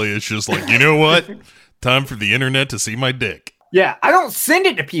 really. It's just like, you know what? Time for the internet to see my dick. Yeah, I don't send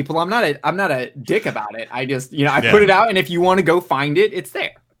it to people. I'm not a dick about it. I just, put it out, and if you want to go find it, it's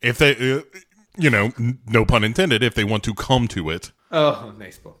there. If they, no pun intended, if they want to come to it. Oh,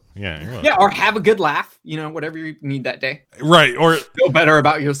 nice book. Yeah, or have a good laugh, whatever you need that day. Right, or feel better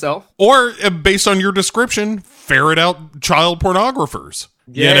about yourself. Or based on your description, ferret out child pornographers.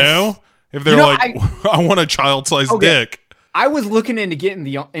 Yes. If they're I want a child-sized dick. I was looking into getting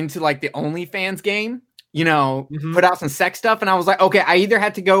into like the OnlyFans game, put out some sex stuff, and I was like, okay, I either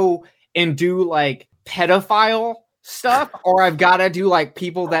had to go and do like pedophile stuff, or I've got to do like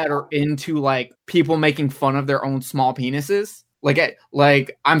people that are into like people making fun of their own small penises. Like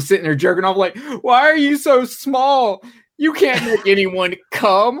I'm sitting there jerking off like, why are you so small? You can't make anyone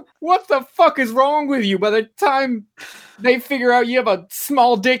come. What the fuck is wrong with you? By the time they figure out you have a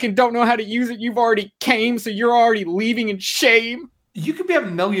small dick and don't know how to use it, you've already came, so you're already leaving in shame. You could be a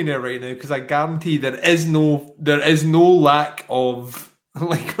millionaire right now, because I guarantee there is no lack of,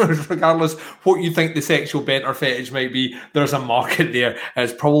 like, regardless what you think the sexual bent or fetish might be, there's a market there.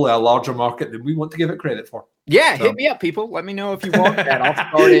 It's probably a larger market than we want to give it credit for. Yeah, hit me up, people. Let me know if you want that. I'll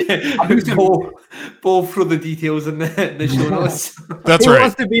start it. Both for the details in the show notes. That's Who right.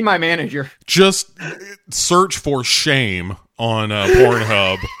 wants to be my manager? Just search for shame on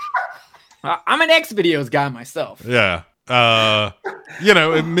Pornhub. I'm an X videos guy myself. Yeah.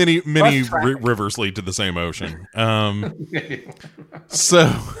 Many rivers lead to the same ocean.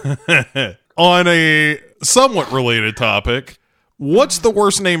 So, on a somewhat related topic, what's the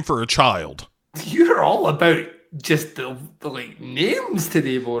worst name for a child? You're all about just the names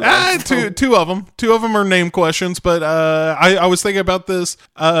today, Boris. Two of them. Two of them are name questions, but I was thinking about this,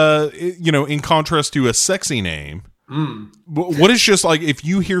 in contrast to a sexy name. What is just like, if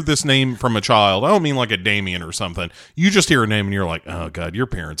you hear this name from a child, I don't mean like a Damien or something. You just hear a name and you're like, oh God, your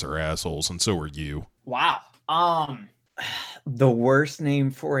parents are assholes, and so are you. Wow. The worst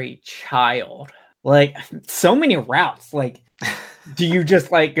name for a child. Like, so many routes. Like, do you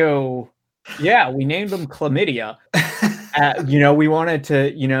just like go, yeah, we named them Chlamydia. We wanted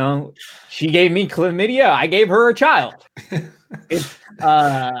to, she gave me chlamydia. I gave her a child. Here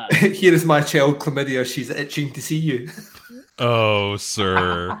is my child, Chlamydia. She's itching to see you. Oh,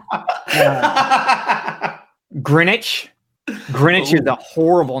 sir. Greenwich. Greenwich is a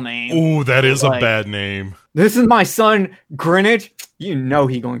horrible name. Ooh, that is a bad name. This is my son, Greenwich. He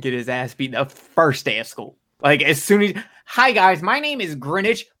gonna get his ass beat the first day of school. Like, as soon as, hi guys, my name is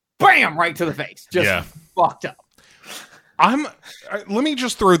Greenwich. Bam! Right to the face. Just fucked up. Let me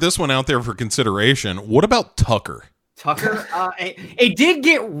just throw this one out there for consideration. What about Tucker? Tucker, it did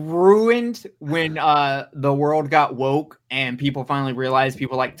get ruined when the world got woke and people finally realized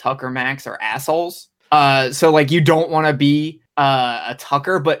people like Tucker Max are assholes. So like you don't want to be a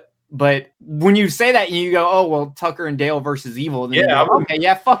Tucker, but when you say that you go, oh well, Tucker and Dale versus Evil, then Yeah, you go, okay,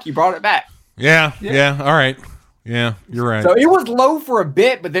 yeah, fuck, you brought it back. Yeah, all right. Yeah, you're right. So it was low for a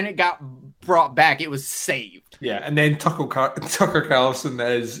bit, but then it got brought back. It was saved. Yeah, and then Tucker Carlson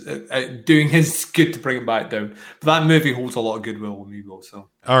is doing his good to bring it back down. But that movie holds a lot of goodwill with me, though. So,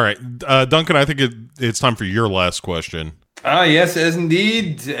 all right, Duncan, I think it's time for your last question. Yes, it is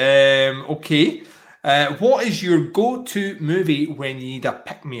indeed. Okay, what is your go-to movie when you need a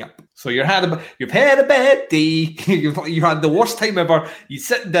pick-me-up? So you've had a bad day, you had the worst time ever. You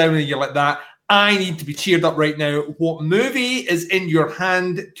sit down and you're like that. I need to be cheered up right now. What movie is in your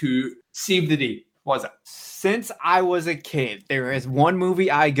hand to save the day? What is it? Since I was a kid, there is one movie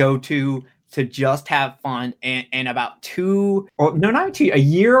I go to just have fun. And about a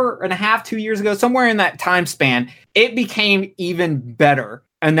year and a half, 2 years ago, somewhere in that time span, it became even better.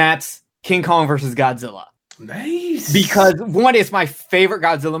 And that's King Kong versus Godzilla. Nice. Because one, it's my favorite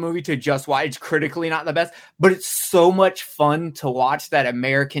Godzilla movie to just watch. It's critically not the best, but it's so much fun to watch that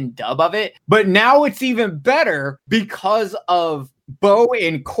American dub of it. But now it's even better because of Bo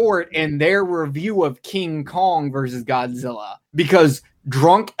and Court and their review of King Kong versus Godzilla. Because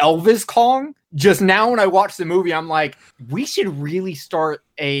drunk Elvis Kong, just now when I watch the movie, I'm like, we should really start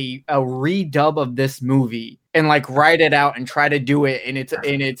a redub of this movie and like write it out and try to do it. And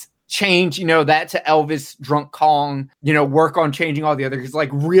it's change, that to Elvis drunk Kong, work on changing all the others, like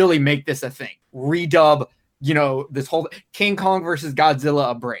really make this a thing. Redub, this whole King Kong versus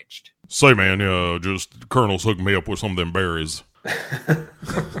Godzilla abridged. Say, man, just Colonel's hooking me up with some of them berries.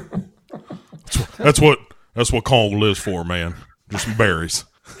 That's what Kong lives for, man. Just some berries.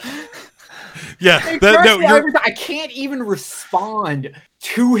 Yeah, I can't even respond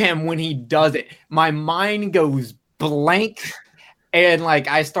to him when he does it. My mind goes blank. And like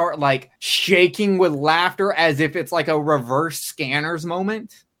I start like shaking with laughter as if it's like a reverse Scanners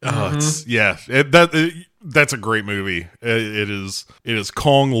moment. That's a great movie. It is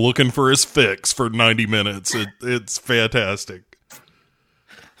Kong looking for his fix for 90 minutes. It's fantastic.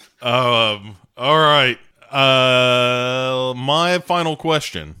 All right. My final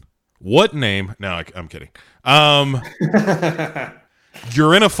question: what name? No, I'm kidding.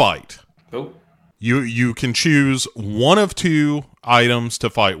 You're in a fight. Oh. You can choose one of two items to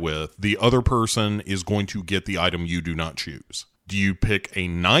fight with. The other person is going to get the item you do not choose. Do you pick a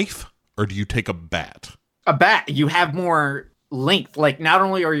knife or do you take a bat? A bat. You have more length. Like not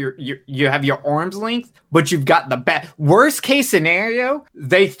only are you have your arm's length, but you've got the bat. Worst case scenario,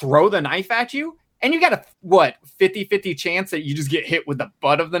 they throw the knife at you. And you got a, 50-50 chance that you just get hit with the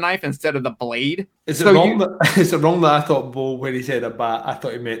butt of the knife instead of the blade? Is it wrong that I thought, Bo, when he said a bat, I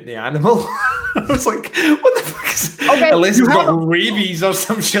thought he meant the animal? I was like, what the fuck is... Okay, unless it's got rabies or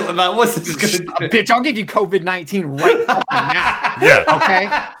some shit like that. What's this going to do? Bitch, I'll give you COVID-19 right now. Yeah. Okay?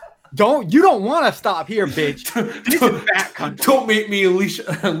 You don't want to stop here, bitch. This is bat country. Don't make me unleash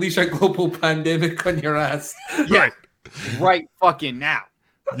a global pandemic on your ass. Yeah. Right fucking now.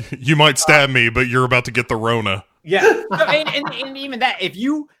 You might stab me, but you're about to get the Rona. Yeah, and even that, if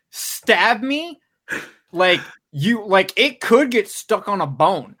you stab me, it could get stuck on a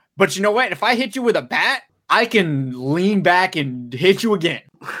bone. But you know what? If I hit you with a bat, I can lean back and hit you again.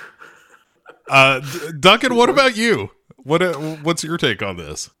 Duncan, what about you? What's your take on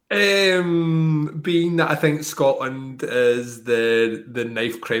this? Being that I think Scotland is the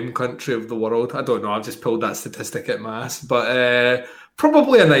knife crime country of the world. I don't know. I've just pulled that statistic at my ass, but.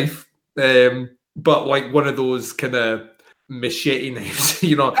 Probably a knife, but like one of those kind of machete knives.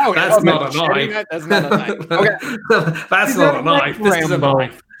 That's not a knife. That's not a knife. Okay. That's not a knife. This is a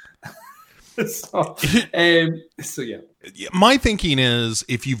knife. So yeah. My thinking is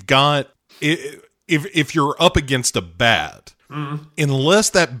if you're up against a bat,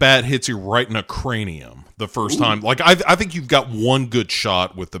 unless that bat hits you right in a cranium the first time, like I think you've got one good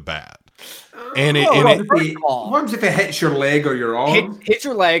shot with the bat. What happens if it hits your leg or your arm? Hits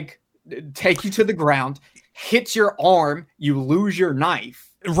your leg, take you to the ground. Hits your arm, you lose your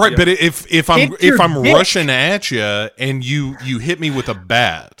knife. Right, yeah. But if I'm rushing at you and you hit me with a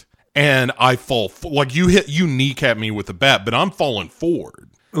bat and I fall, like you kneecap me with a bat, but I'm falling forward.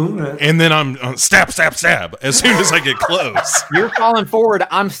 Right. And then I'm stab as soon as I get close. You're falling forward.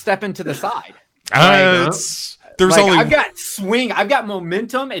 I'm stepping to the side. I've got swing. I've got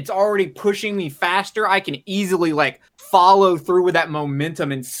momentum. It's already pushing me faster. I can easily follow through with that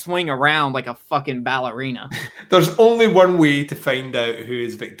momentum and swing around like a fucking ballerina. There's only one way to find out who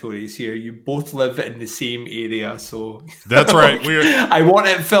is victorious here. You both live in the same area, so That's right. I want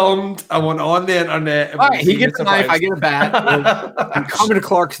it filmed. I want it on the internet. All right, he gets a knife, I get a bat. I'm coming to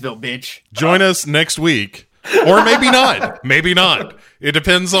Clarksville, bitch. Join us next week. Or maybe not. Maybe not. It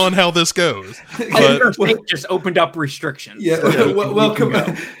depends on how this goes. But State just opened up restrictions. Yeah, So welcome. you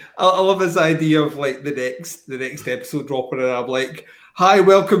can go. I love his idea of like the next episode dropping, and I'm like, "Hi,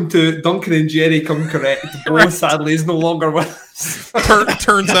 welcome to Duncan and Jerry Come Correct." Bo sadly is no longer with us.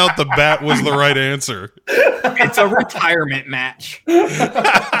 turns out the bat was the right answer. It's a retirement match.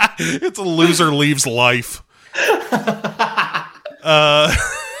 It's a loser leaves life.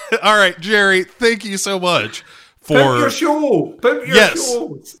 All right, Jerry, thank you so much for Pimp your show. Pimp your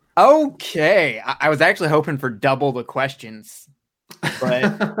shows. Okay, I was actually hoping for double the questions, but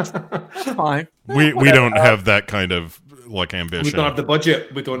it's fine. we don't have that kind of like ambition. We don't have the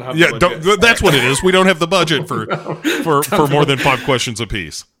budget. We don't have. Yeah, the budget. that's what it is. We don't have the budget for more than 5 questions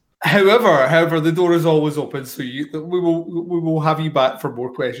apiece. However, the door is always open, so we will have you back for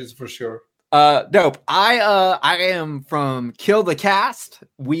more questions for sure. Dope. I am from Kill the Cast.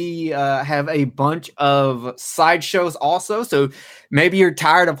 We have a bunch of side shows also. So maybe you're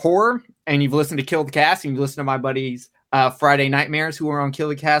tired of horror and you've listened to Kill the Cast and you listen to my buddies Friday Nightmares who are on Kill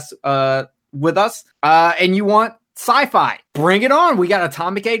the Cast with us. And you want sci-fi. Bring it on. We got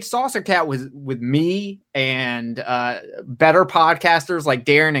Atomic Age Saucer Cat with me and better podcasters like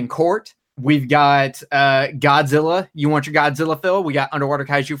Darren and Court. We've got Godzilla. You want your Godzilla fill? We got Underwater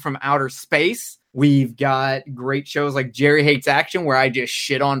Kaiju from Outer Space. We've got great shows like Jerry Hates Action, where I just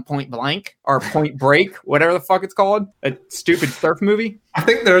shit on Point Blank or Point Break, whatever the fuck it's called. A stupid surf movie. I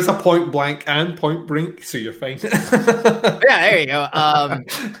think there is a Point Blank and Point Break, so you're fine. Yeah, there you go.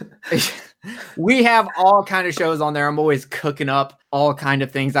 We have all kind of shows on there. I'm always cooking up all kind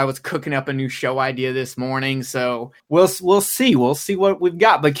of things. I was cooking up a new show idea this morning, so we'll see. We'll see what we've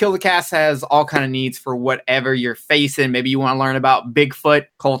got. But Kill the Cast has all kind of needs for whatever you're facing. Maybe you want to learn about Bigfoot.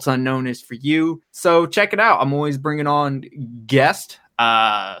 Cults Unknown is for you. So check it out. I'm always bringing on guests.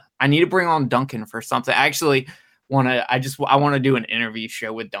 I need to bring on Duncan for something. Actually, I want to do an interview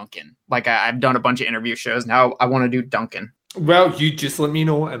show with Duncan. Like I've done a bunch of interview shows. Now I want to do Duncan. Well, you just let me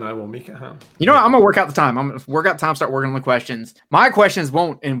know and I will make it happen. You know what? I'm going to work out the time. I'm going to work out the time, start working on the questions. My questions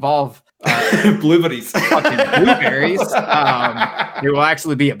won't involve blueberries. Fucking blueberries. It will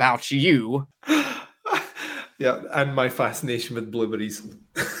actually be about you. Yeah, and my fascination with blueberries.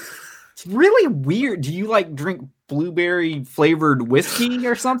 It's really weird. Do you like drink blueberry flavored whiskey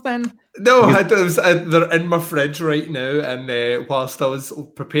or something? No, they're in my fridge right now, and whilst I was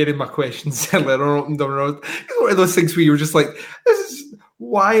preparing my questions earlier, I opened them around. It's one of those things where you were just like,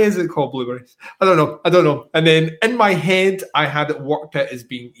 why is it called blueberries? I don't know. And then in my head, I had it worked out as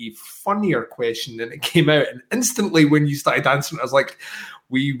being a funnier question, and it came out, and instantly when you started answering, I was like,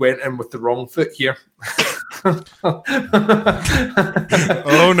 we went in with the wrong foot here. Oh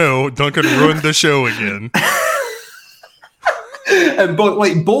no, Duncan ruined the show again. But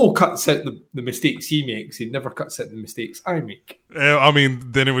like Bo cuts out the mistakes he makes. He never cuts out the mistakes I make. I mean,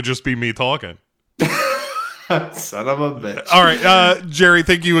 then it would just be me talking. Son of a bitch. All right, Jerry,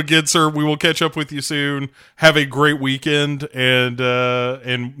 thank you again, sir. We will catch up with you soon. Have a great weekend, and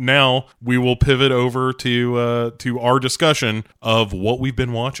now we will pivot over to our discussion of what we've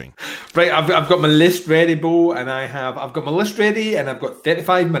been watching. Right, I've got my list ready, Bo, and I've got my list ready, and I've got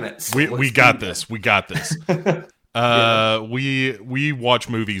 35 minutes. We got this. We got this. We watch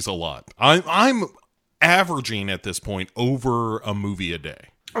movies a lot. I'm averaging at this point over a movie a day.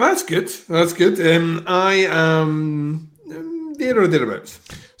 Oh, that's good. I am there or thereabouts.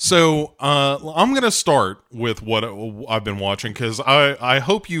 So I'm going to start with what I've been watching, because I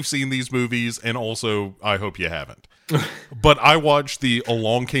hope you've seen these movies, and also I hope you haven't. But I watched the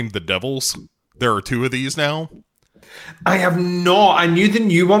Along Came the Devils. There are 2 of these now. I have not. I knew the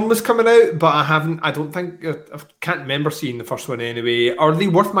new one was coming out, but I haven't. I don't think I can't remember seeing the first one anyway. Are they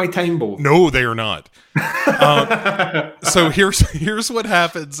worth my time, Bo? No, they are not. So here's what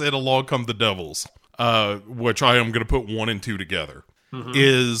happens in Along Come the Devils, which I am going to put 1 and 2 together. Mm-hmm.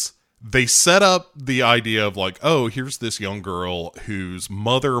 Is they set up the idea of like, oh, here's this young girl whose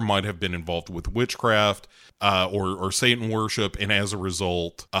mother might have been involved with witchcraft or Satan worship, and as a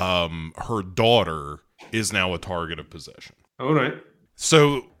result, her daughter is now a target of possession. All right.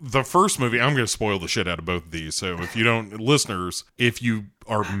 So the first movie, I'm going to spoil the shit out of both of these. So if you don't, listeners, if you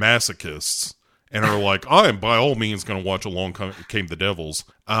are masochists and are like, I am by all means going to watch Along Came the Devils,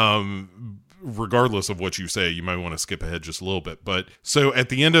 regardless of what you say, you might want to skip ahead just a little bit. But so at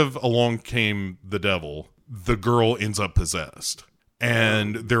the end of Along Came the Devil, the girl ends up possessed.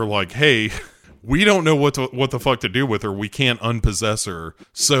 And they're like, hey, we don't know what the fuck to do with her. We can't unpossess her.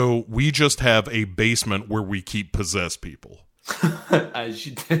 So we just have a basement where we keep possessed people. As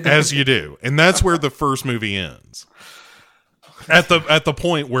you do. As you do. And that's where the first movie ends. At the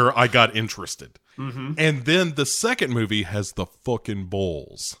point where I got interested. Mm-hmm. And then the second movie has the fucking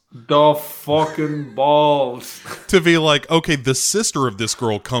balls. The fucking balls. To be like, okay, the sister of this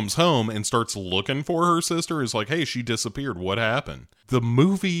girl comes home and starts looking for her sister. Is like, hey, she disappeared. What happened? The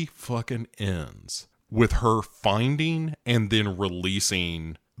movie fucking ends with her finding and then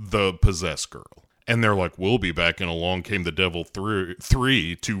releasing the possessed girl. And they're like, we'll be back in Along Came the Devil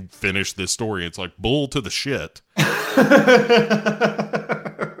 3 to finish this story. It's like, bull to the shit.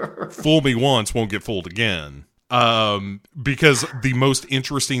 Fool me once, won't get fooled again. Because the most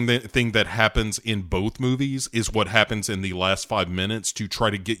interesting thing that happens in both movies is what happens in the last 5 minutes to try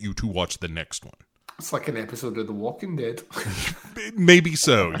to get you to watch the next one. It's like an episode of The Walking Dead. Maybe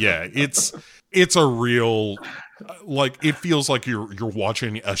so, yeah. It's a real, like, it feels like you're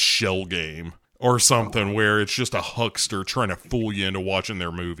watching a shell game or something where it's just a huckster trying to fool you into watching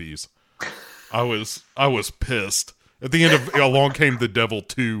their movies. I was pissed. At the end of Along Came the Devil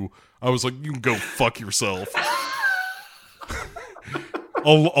 2, I was like, you can go fuck yourself.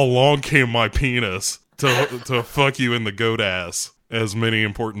 Along came my penis to fuck you in the goat ass, as many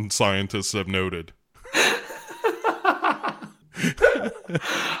important scientists have noted.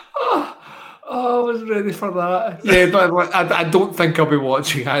 Oh, I was ready for that. Yeah, but I don't think I'll be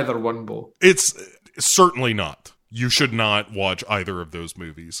watching either one, Bo. It's certainly not. You should not watch either of those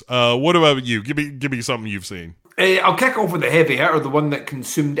movies. What about you? Give me something you've seen. I'll kick off with the heavy hitter, the one that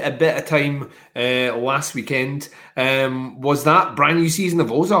consumed a bit of time last weekend. Was that brand new season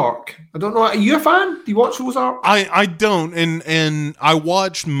of Ozark? I don't know. Are you a fan? Do you watch Ozark? I don't, and I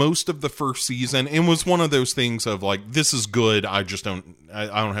watched most of the first season, and was one of those things of like, this is good. I just don't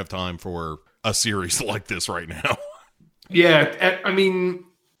have time for a series like this right now. Yeah, I mean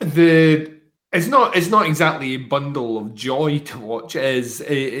It's not exactly a bundle of joy to watch. It is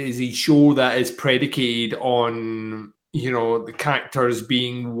a show that is predicated on, the characters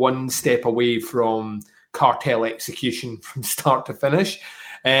being one step away from cartel execution from start to finish.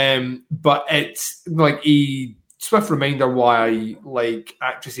 But it's like a swift reminder why like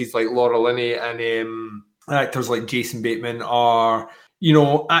actresses like Laura Linney and actors like Jason Bateman are,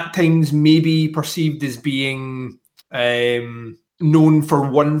 at times maybe perceived as being known for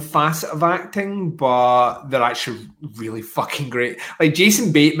one facet of acting, but they're actually really fucking great. Like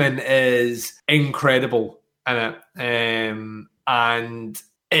Jason Bateman is incredible in it, and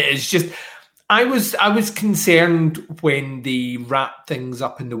it is just. I was concerned when they wrapped things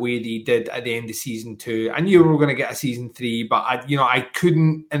up in the way they did at the end of season 2. I knew we were going to get a season 3, but I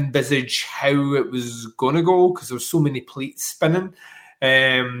couldn't envisage how it was going to go because there were so many plates spinning.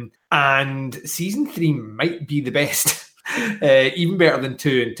 And season 3 might be the best. Even better than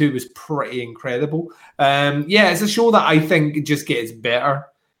 2, and 2 was pretty incredible. It's a show that I think just gets better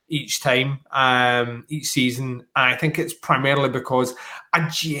each time, each season. And I think it's primarily because I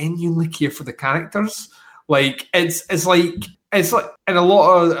genuinely care for the characters. Like it's like in a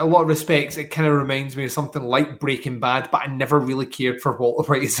lot of respects, it kind of reminds me of something like Breaking Bad, but I never really cared for Walter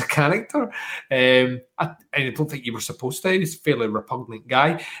White as a character. I don't think you were supposed to. He's a fairly repugnant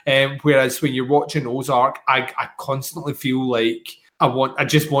guy. Whereas when you're watching Ozark, I constantly feel like I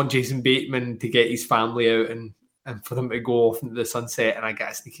just want Jason Bateman to get his family out and for them to go off into the sunset. And I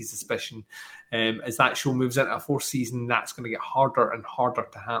get a sneaky suspicion as that show moves into a 4th season, that's going to get harder and harder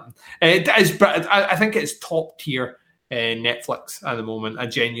to happen. It is, but I think it's top tier Netflix at the moment. I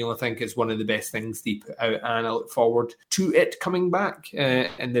genuinely think it's one of the best things they put out, and I look forward to it coming back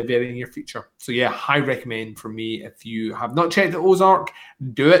in the very near future. So yeah, high recommend for me. If you have not checked out Ozark,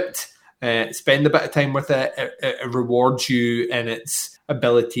 do it. Spend a bit of time with it. It rewards you in its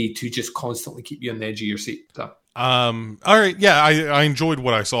ability to just constantly keep you on the edge of your seat. So. All right, yeah, I enjoyed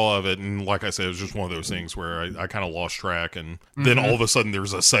what I saw of it, and like I said, it was just one of those things where I kind of lost track, and then all of a sudden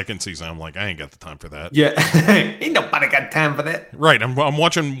there's a second season. I'm like, I ain't got the time for that. Yeah, ain't nobody got time for that. Right, I'm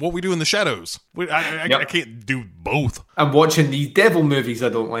watching What We Do in the Shadows. I can't do both. I'm watching these devil movies I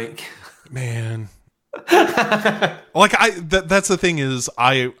don't like. Man. Like that's the thing is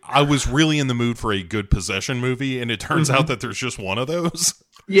I was really in the mood for a good possession movie, and it turns out that there's just one of those.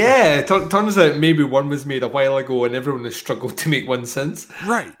 Yeah, turns out maybe one was made a while ago and everyone has struggled to make one since.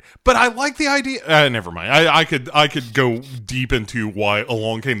 Right. But I like the idea. Never mind. I could go deep into why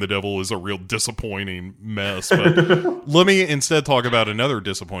Along Came the Devil is a real disappointing mess. But let me instead talk about another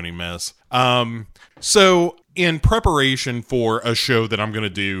disappointing mess. So in preparation for a show that I'm going to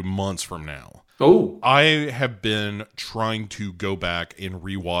do months from now, I have been trying to go back and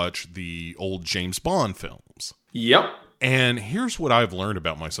rewatch the old James Bond films. Yep. And here's what I've learned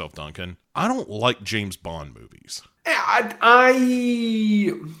about myself, Duncan. I don't like James Bond movies. I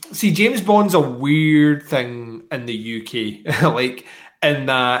see. James Bond's a weird thing in the UK, like in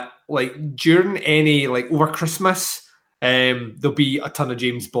that, like during any over Christmas, there'll be a ton of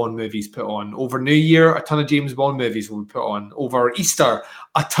James Bond movies put on. Over New Year, a ton of James Bond movies will be put on. Over Easter,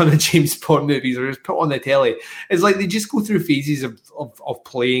 a ton of James Bond movies are just put on the telly. It's like they just go through phases of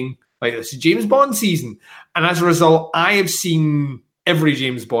playing. Like, it's James Bond season. And as a result, I have seen every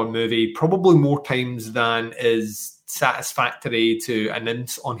James Bond movie probably more times than is satisfactory to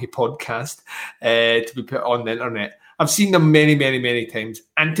announce on a podcast to be put on the internet. I've seen them many, many, many times.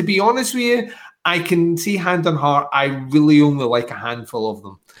 And to be honest with you, I can say hand on heart, I really only like a handful of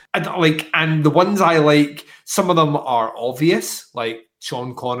them. And the ones I like, some of them are obvious, like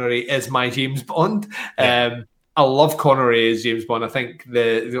Sean Connery is my James Bond. Yeah. I love Connery as James Bond. I think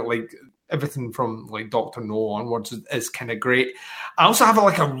the everything from like Dr. No onwards is kind of great. I also have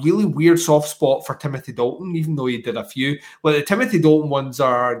a really weird soft spot for Timothy Dalton, even though he did a few. Well, the Timothy Dalton ones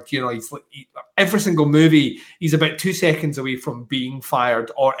are, he's every single movie, he's about 2 seconds away from being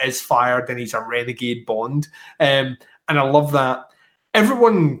fired or is fired, and he's a renegade Bond. And I love that.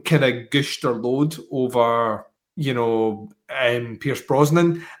 Everyone kind of gushed their load over, Pierce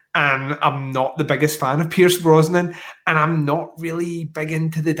Brosnan. And I'm not the biggest fan of Pierce Brosnan, and I'm not really big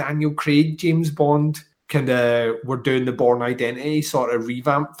into the Daniel Craig James Bond kind of we're doing the Bourne Identity sort of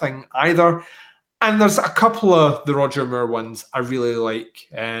revamp thing either. And there's a couple of the Roger Moore ones I really like.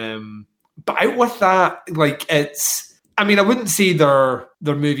 But out with that, I wouldn't say they're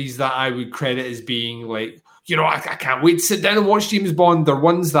movies that I would credit as being I can't wait to sit down and watch James Bond. They're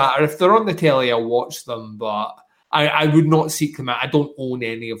ones that, if they're on the telly, I'll watch them, but I would not seek them out. I don't own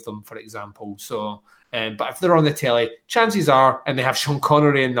any of them, for example. So, but if they're on the telly, chances are, and they have Sean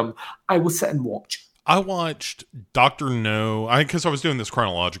Connery in them, I will sit and watch. I watched Dr. No, because I was doing this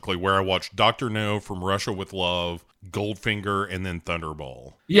chronologically, where I watched Dr. No, From Russia with Love, Goldfinger, and then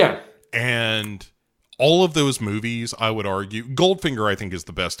Thunderball. Yeah. And all of those movies, I would argue, Goldfinger, I think, is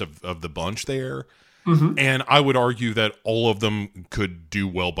the best of the bunch there. Mm-hmm. And I would argue that all of them could do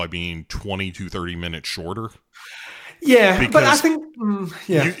well by being 20 to 30 minutes shorter. Yeah, because but I think,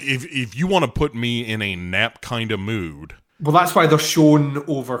 if you want to put me in a nap kind of mood. Well, that's why they're shown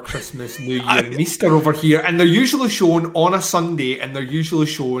over Christmas, New Year, and Easter over here. And they're usually shown on a Sunday, and they're usually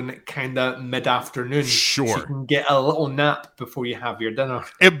shown kind of mid-afternoon. Sure. So you can get a little nap before you have your dinner.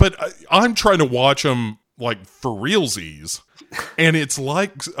 But I'm trying to watch them, for realsies. And it's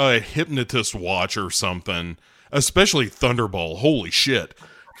like a hypnotist watch or something, especially Thunderball. Holy shit.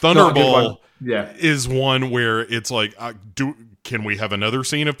 Thunderball is one where it's like, can we have another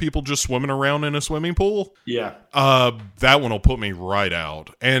scene of people just swimming around in a swimming pool? Yeah. That one will put me right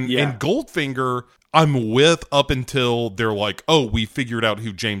out. And in Goldfinger, I'm with up until they're like, oh, we figured out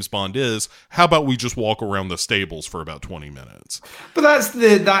who James Bond is. How about we just walk around the stables for about 20 minutes? But that's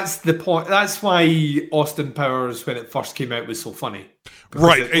the point. That's why Austin Powers, when it first came out, was so funny.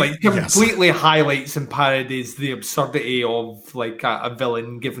 Right. It completely highlights and parodies the absurdity of a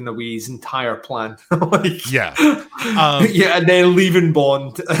villain giving away his entire plan. And then leaving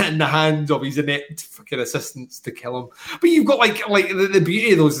Bond in the hands of his inept fucking assistants to kill him. But you've got the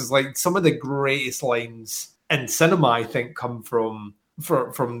beauty of those is some of the greatest lines in cinema, I think, come from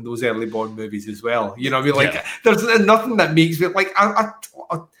those early Bond movies as well. There's nothing that makes me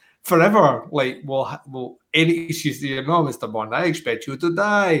forever, well, any issues to Mr. Bond, I expect you to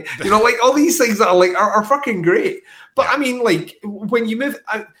die. All these things that are fucking great. But I mean, when you move,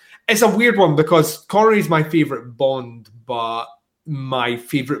 it's a weird one because Connery's my favorite Bond, but my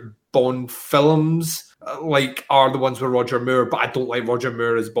favorite Bond films are the ones with Roger Moore, but I don't like Roger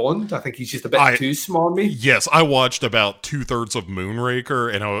Moore as Bond. I think he's just a bit too smarmy. Yes, I watched about 2/3 of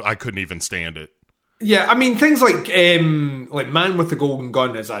Moonraker, and I couldn't even stand it. Yeah, I mean, things like Man with the Golden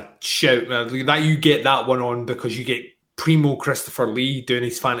Gun is a shout. That you get that one on because you get Primo Christopher Lee doing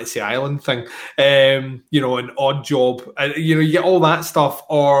his Fantasy Island thing, an Odd Job. You get all that stuff,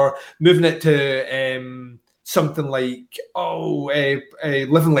 or moving it to something like Live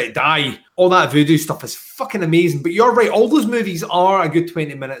and Let Die. All that voodoo stuff is fucking amazing. But you're right, all those movies are a good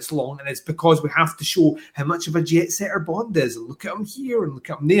 20 minutes long, and it's because we have to show how much of a jet setter Bond is, and look at him here and look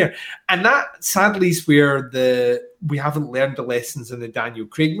at him there. And that sadly is where we haven't learned the lessons in the Daniel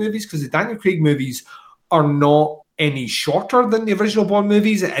Craig movies, because the Daniel Craig movies are not any shorter than the original Bond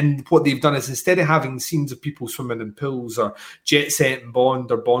movies, and what they've done is, instead of having scenes of people swimming in pools or jet setting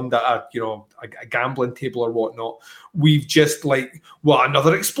Bond or Bond at a gambling table or whatnot, we've just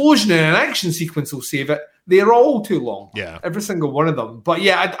another explosion and an action sequence will save it. They're all too long. Yeah, every single one of them. But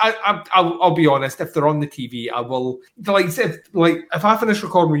yeah, I'll be honest. If they're on the TV, I will if I finish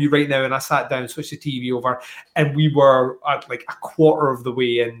recording with you right now and I sat down, switched the TV over, and we were at a quarter of the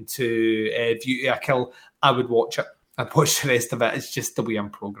way into Duty to Kill, I would watch it. I'd watch the rest of it. It's just the way I'm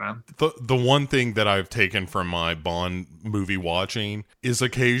programmed. The one thing that I've taken from my Bond movie watching is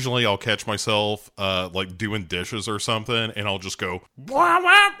occasionally I'll catch myself doing dishes or something, and I'll just go wah, wah,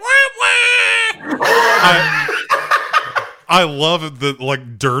 wah, wah. I love the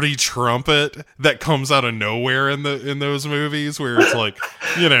dirty trumpet that comes out of nowhere in those movies, where it's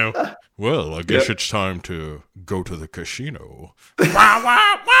well, I guess it's time to go to the casino. Wah,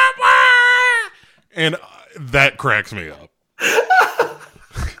 wah, wah, wah. And that cracks me up.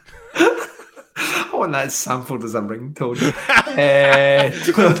 I want that sampled as a ringtone.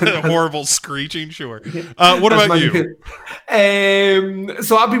 Horrible screeching, sure. What about you?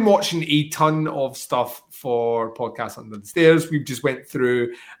 So I've been watching a ton of stuff for Podcast Under the Stairs. We've just went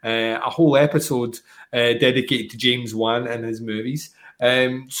through a whole episode dedicated to James Wan and his movies.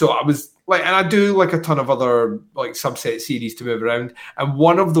 So I was and I do a ton of other subset series to move around, and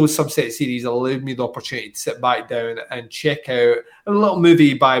one of those subset series allowed me the opportunity to sit back down and check out a little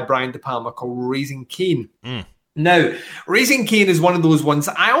movie by Brian De Palma called Raising Cain. Now, Raising Cain is one of those ones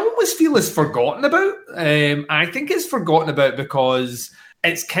I almost feel is forgotten about. I think it's forgotten about because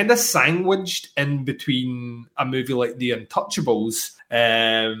it's kind of sandwiched in between a movie like The Untouchables,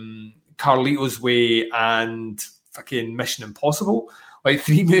 Carlito's Way, and fucking Mission Impossible.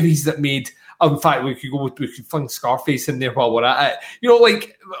 Three movies that made. In fact, we could fling Scarface in there while we're at it.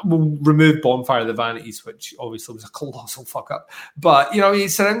 We'll remove Bonfire of the Vanities, which obviously was a colossal fuck up. But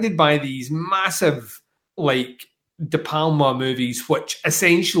he's surrounded by these massive De Palma movies, which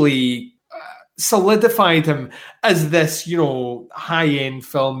essentially solidified him as this high-end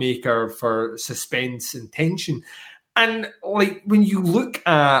filmmaker for suspense and tension. And when you look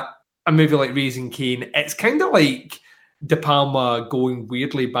at a movie like Raising Cain, it's kind of like De Palma going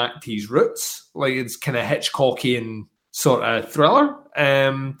weirdly back to his roots. It's kind of Hitchcockian sort of thriller.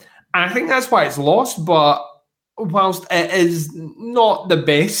 I think that's why it's lost, but whilst it is not the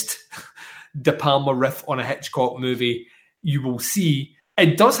best De Palma riff on a Hitchcock movie you will see,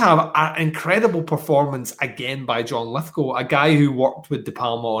 it does have an incredible performance again by John Lithgow, a guy who worked with De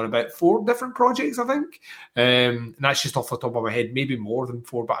Palma on about 4 different projects, I think. And that's just off the top of my head, maybe more than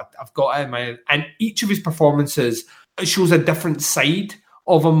 4, but I've got it in mind. And each of his performances shows a different side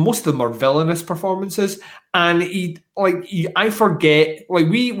of him. Most of them are villainous performances. And I forget,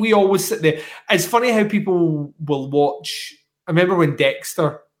 we always sit there. It's funny how people will watch. I remember when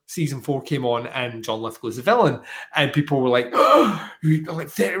Dexter season 4 came on and John Lithgow's the villain, and people were like, "Oh, you're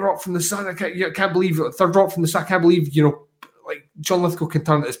 30 Rock from the Sun. I can't believe it. Third Rock from the Sun. I can't believe John Lithgow can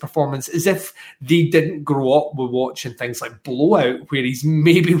turn his performance," as if they didn't grow up with watching things like Blowout, where he's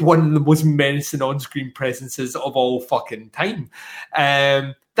maybe one of the most menacing on-screen presences of all fucking time.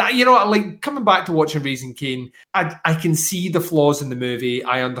 Coming back to watching Raising Cain, I can see the flaws in the movie.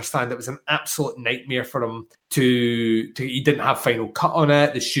 I understand it was an absolute nightmare for him he didn't have final cut on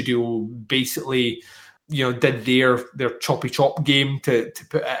it. The studio basically, did their choppy chop game to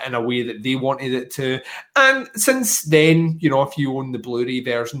put it in a way that they wanted it to. And since then, if you own the Blu-ray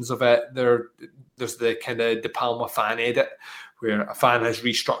versions of it, there's the kind of De Palma fan edit where a fan has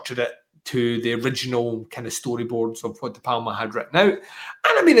restructured it to the original kind of storyboards of what De Palma had written out. And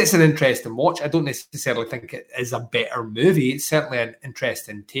I mean, it's an interesting watch. I don't necessarily think it is a better movie. It's certainly an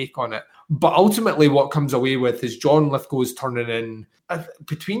interesting take on it. But ultimately what comes away with is John Lithgow's turning in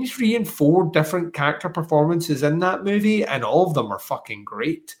between 3 and 4 different character performances in that movie, and all of them are fucking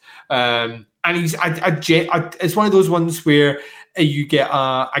great. And it's one of those ones where you get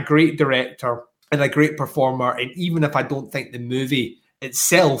a great director and a great performer, and even if I don't think the movie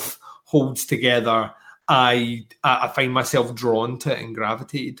itself holds together, I find myself drawn to it and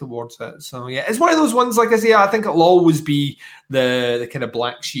gravitated towards it. So yeah, it's one of those ones, like I say, I think it'll always be the kind of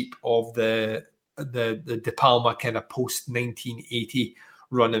black sheep of the De Palma kind of post-1980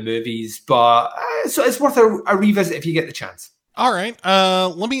 run of movies. But so it's worth a revisit if you get the chance. All right.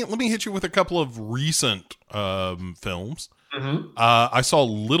 Let me hit you with a couple of recent films. I saw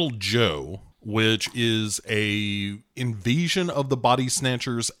Little Joe, which is a Invasion of the Body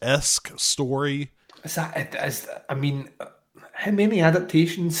Snatchers-esque story. How many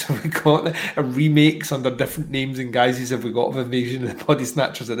adaptations have we got? Remakes under different names and guises have we got of Invasion of the Body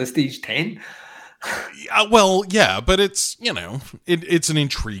Snatchers at this stage? 10? Well, yeah, but it's, it's an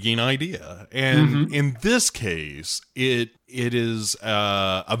intriguing idea. And in this case, it is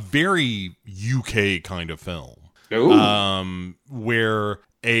a very UK kind of film. Where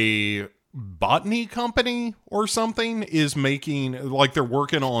a botany company or something is making, like, they're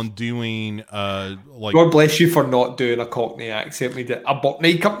working on doing God bless you for not doing a Cockney accent. We did a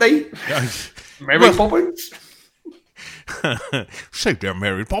botany company. Mary Poppins. Say there,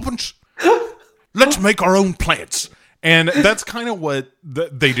 Mary Poppins. Let's make our own plants. And that's kind of what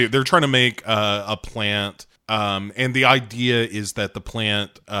they do. They're trying to make a plant, and the idea is that the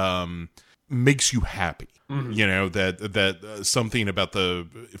plant makes you happy. That something about the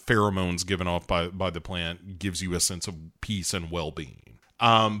pheromones given off by the plant gives you a sense of peace and well-being.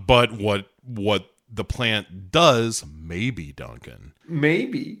 But what the plant does, maybe, Duncan,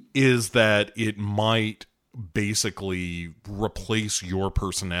 is that it might basically replace your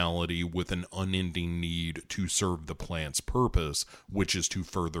personality with an unending need to serve the plant's purpose, which is to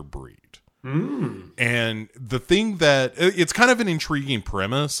further breed. And the thing that it's kind of an intriguing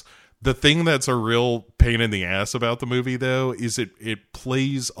premise. The thing that's a real pain in the ass about the movie, though, is it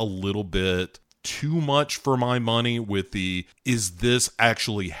plays a little bit too much for my money with is this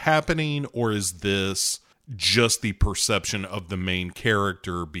actually happening, or is this just the perception of the main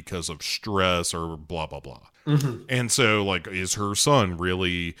character because of stress or blah, blah, blah. And so, like, is her son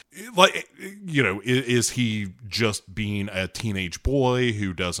really, like, is he just being a teenage boy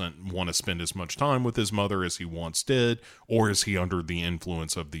who doesn't want to spend as much time with his mother as he once did, or is he under the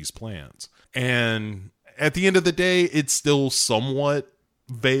influence of these plants? And at the end of the day, it's still somewhat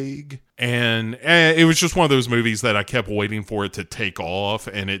vague, and it was just one of those movies that I kept waiting for it to take off,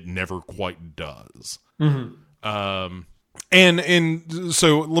 and it never quite does. And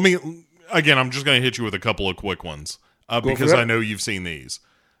so let me, again, I'm just going to hit you with a couple of quick ones, because I know you've seen these.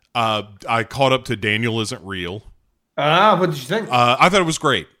 I caught up to Daniel Isn't Real. What did you think? I thought it was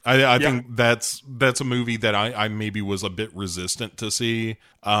great. I think that's a movie that I maybe was a bit resistant to see,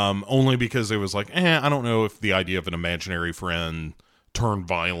 only because it was like, I don't know if the idea of an imaginary friend turned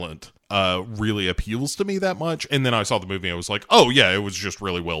violent really appeals to me that much. And then I saw the movie and I was like, oh yeah, it was just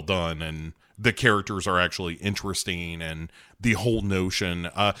really well done, and the characters are actually interesting, and the whole notion.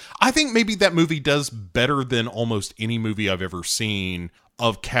 I think maybe that movie does better than almost any movie I've ever seen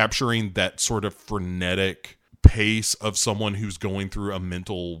of capturing that sort of frenetic pace of someone who's going through a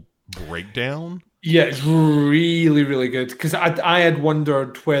mental breakdown. Yeah, it's really, really good, because I had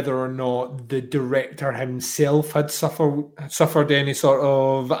wondered whether or not the director himself had suffered any sort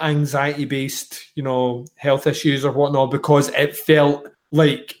of anxiety-based, health issues or whatnot, because it felt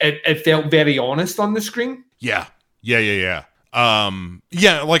like it felt very honest on the screen. Yeah.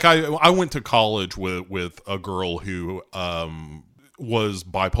 Like I went to college with a girl who was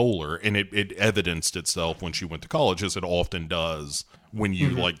bipolar, and it evidenced itself when she went to college, as it often does when you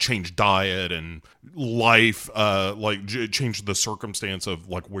like change diet and life, change the circumstance of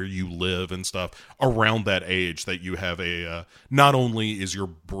like where you live and stuff around that age, that you have not only is your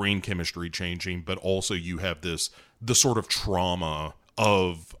brain chemistry changing, but also you have the sort of trauma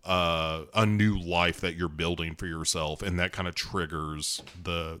of a new life that you're building for yourself, and that kind of triggers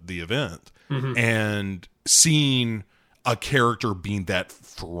the event. And seeing a character being that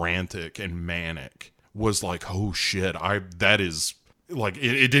frantic and manic was like, oh shit, that is like,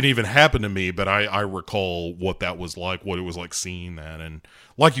 it didn't even happen to me, but I recall what that was like, what it was like seeing that. And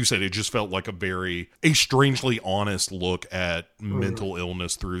like you said, it just felt like a strangely honest look at mental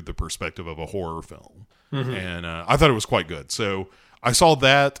illness through the perspective of a horror film. And I thought it was quite good. So I saw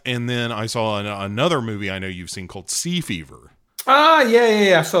that, and then I saw another movie I know you've seen called Sea Fever.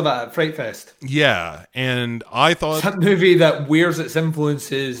 Yeah, I saw that at Fright Fest. Yeah, and I thought... It's that movie that wears its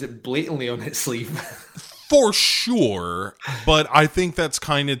influences blatantly on its sleeve. For sure, but I think that's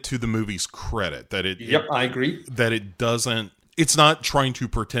kind of to the movie's credit. I agree. That it doesn't... It's not trying to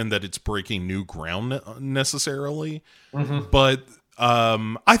pretend that it's breaking new ground necessarily, but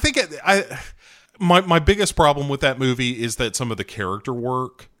I think... My biggest problem with that movie is that some of the character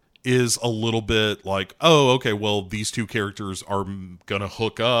work is a little bit like, oh, okay, well, these two characters are gonna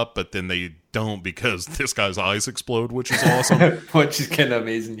hook up, but then they don't because this guy's eyes explode, which is awesome. Which is kind of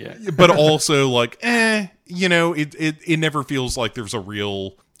amazing, yeah. But also, like, it never feels like there's a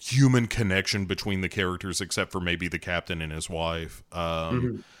real human connection between the characters, except for maybe the captain and his wife.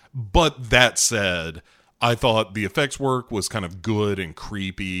 But that said, I thought the effects work was kind of good and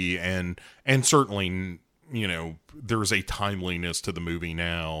creepy, and certainly, you know, there's a timeliness to the movie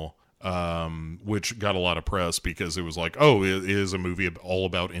now, which got a lot of press because it was like, oh, it is a movie all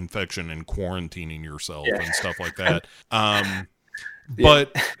about infection and quarantining yourself and stuff like that.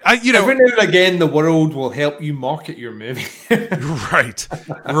 But every now and again, the world will help you market your movie.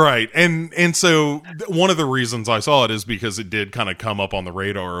 right. And so one of the reasons I saw it is because it did kind of come up on the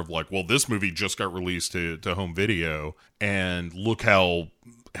radar of like, well, this movie just got released to home video, and look how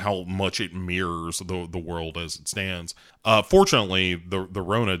much it mirrors the world as it stands. Fortunately, the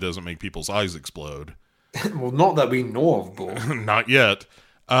Rona doesn't make people's eyes explode. Well, not that we know of, Bo. Not yet.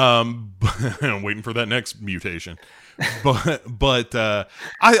 I'm waiting for that next mutation. But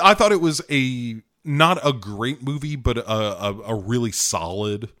I thought it was not a great movie, but a really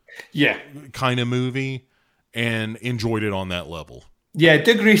solid kind of movie, and enjoyed it on that level. Yeah,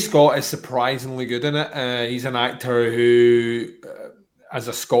 Doug Ray Scott is surprisingly good in it. He's an actor who, as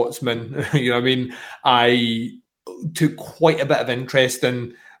a Scotsman, you know what I mean, I took quite a bit of interest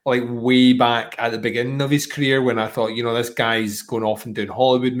in, like, way back at the beginning of his career, when I thought, you know, this guy's going off and doing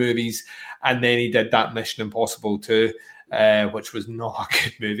Hollywood movies. And then he did that Mission Impossible 2, which was not a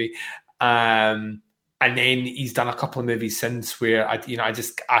good movie. And then he's done a couple of movies since where I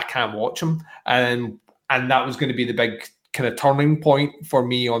can't watch him. And that was going to be the big kind of turning point for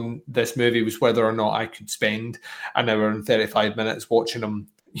me on this movie, was whether or not I could spend an hour and 35 minutes watching him,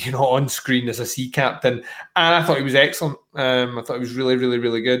 you know, on screen as a sea captain. And I thought he was excellent. I thought he was really, really,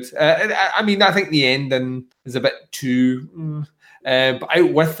 really good. I mean, I think the ending is a bit too... but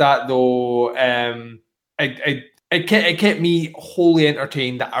out with that, though, it kept me wholly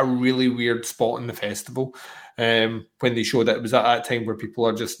entertained at a really weird spot in the festival, when they showed it. It was at that time where people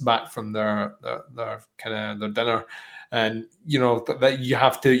are just back from their kind of their dinner, and you know that you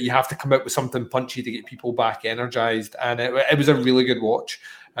have to come out with something punchy to get people back energized, and it was a really good watch.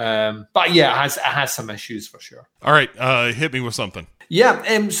 But yeah, it has some issues for sure. All right, hit me with something.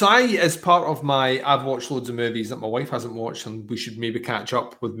 Yeah, so as part of I've watched loads of movies that my wife hasn't watched, and we should maybe catch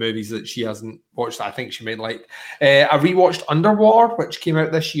up with movies that she hasn't watched that I think she might like. I rewatched Underwater, which came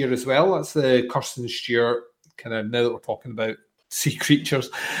out this year as well. That's the Kristen Stewart, kind of, now that we're talking about sea creatures,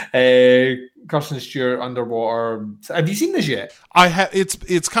 Kristen Stewart, Underwater. Have you seen this yet? I have.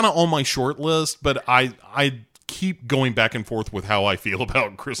 It's kind of on my short list, but I keep going back and forth with how I feel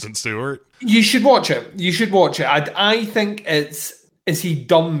about Kristen Stewart. You should watch it. I think it's a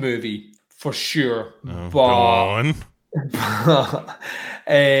dumb movie for sure, but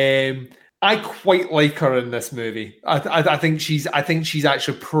I quite like her in this movie. I think she's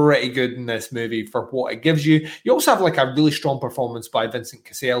actually pretty good in this movie for what it gives you. You also have like a really strong performance by Vincent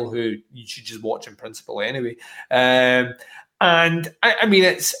Cassel, who you should just watch in principle anyway. And I mean,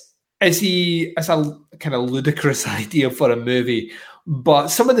 it's a kind of ludicrous idea for a movie, but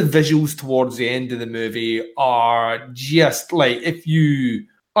some of the visuals towards the end of the movie are just like, if you,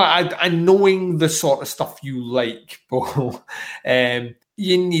 and knowing the sort of stuff you like, Bo,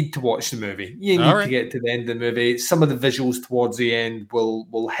 you need to watch the movie. You need to get to the end of the movie. Some of the visuals towards the end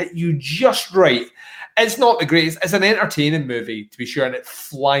will hit you just right. It's not the greatest. It's an entertaining movie, to be sure, and it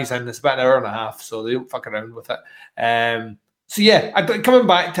flies in. It's about an hour and a half, so they don't fuck around with it. So yeah, coming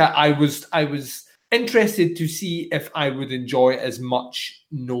back to, I was interested to see if I would enjoy it as much,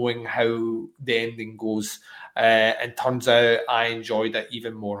 knowing how the ending goes. And turns out I enjoyed it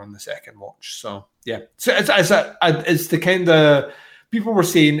even more on the second watch. So yeah, so it's the kind of, people were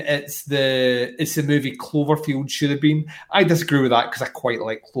saying it's the movie Cloverfield should have been. I disagree with that because I quite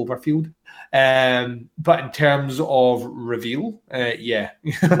like Cloverfield. But in terms of reveal, yeah,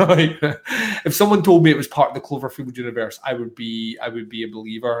 like, if someone told me it was part of the Cloverfield universe, I would be a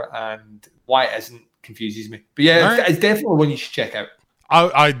believer, and why it isn't confuses me. But yeah, it's definitely one you should check out.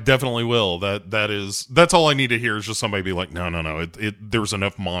 I definitely will. That's all I need to hear is just somebody be like, no. There's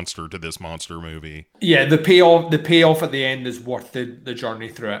enough monster to this monster movie. Yeah, the payoff at the end is worth the journey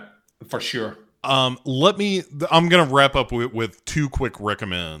through it for sure. I'm gonna wrap up with two quick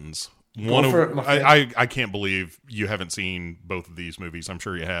recommends. I can't believe you haven't seen both of these movies. I'm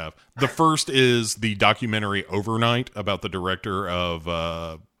sure you have. The first is the documentary Overnight about the director of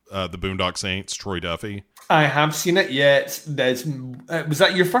the Boondock Saints, Troy Duffy. I have seen it. Yeah, was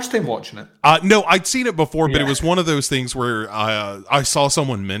that your first time watching it? No, I'd seen it before, but it was one of those things where I saw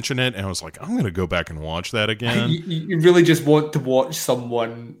someone mention it, and I was like, I'm going to go back and watch that again. You really just want to watch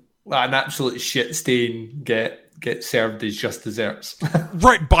someone, an absolute shit stain, get served as just desserts.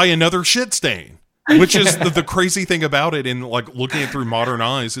 Right, by another shit stain. Which is the crazy thing about it, in like looking at it through modern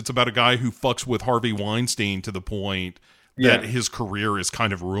eyes, it's about a guy who fucks with Harvey Weinstein to the point that his career is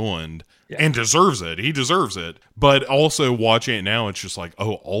kind of ruined and deserves it. He deserves it. But also watching it now, it's just like,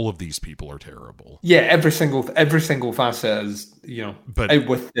 oh, all of these people are terrible. Yeah, every single facet is, but out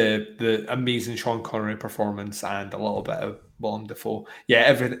with the amazing Sean Connery performance and a little bit of Willem Dafoe. Yeah,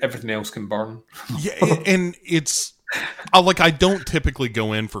 everything else can burn. Yeah, and it's I don't typically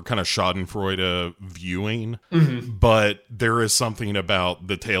go in for kind of Schadenfreude viewing, but there is something about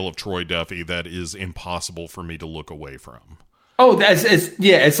the tale of Troy Duffy that is impossible for me to look away from. Oh,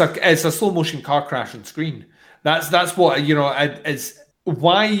 it's a slow motion car crash on screen. That's what it's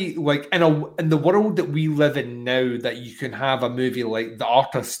why, like, in the world that we live in now, that you can have a movie like The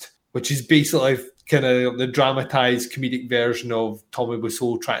Artist, which is basically kind of the dramatized comedic version of Tommy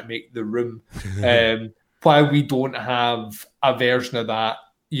Wiseau trying to make The Room. Why we don't have a version of that,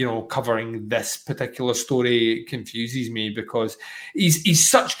 covering this particular story confuses me, because he's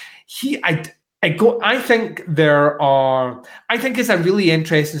such I think it's a really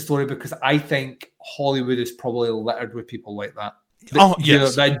interesting story, because I think Hollywood is probably littered with people like that.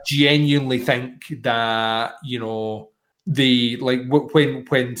 That genuinely think that, they like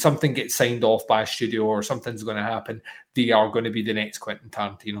when something gets signed off by a studio or something's going to happen, they are going to be the next Quentin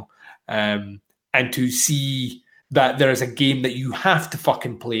Tarantino. And to see that there is a game that you have to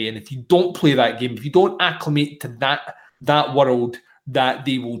fucking play, and if you don't play that game, if you don't acclimate to that world, that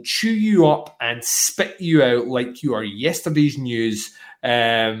they will chew you up and spit you out like you are yesterday's news.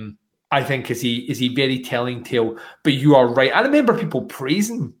 I think is a very telling tale. But you are right. I remember people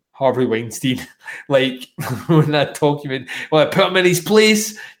praising Harvey Weinstein, like when that document, I put him in his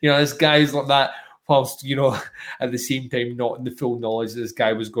place. This guy's like that. Whilst, at the same time, not in the full knowledge that this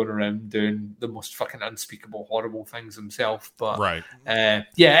guy was going around doing the most fucking unspeakable, horrible things himself. But right,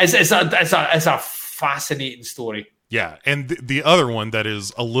 it's a fascinating story. Yeah, and the other one that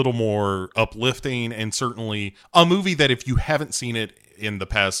is a little more uplifting, and certainly a movie that if you haven't seen it in the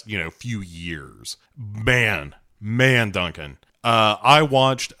past, few years, man, Duncan. I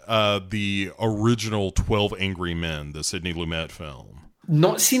watched the original 12 Angry Men, the Sidney Lumet film.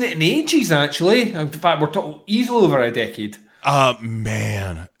 Not seen it in ages, actually. In fact, we're talking easily over a decade.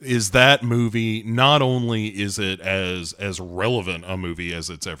 Man, is that movie, not only is it as relevant a movie as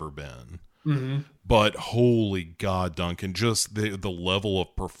it's ever been, but holy God, Duncan, just the level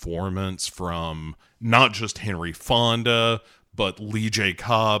of performance from not just Henry Fonda, but Lee J.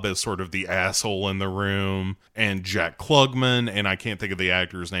 Cobb as sort of the asshole in the room, and Jack Klugman, and I can't think of the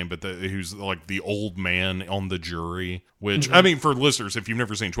actor's name, but who's like the old man on the jury, which, I mean, for listeners, if you've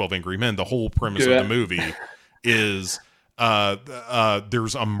never seen 12 Angry Men, the whole premise of the movie is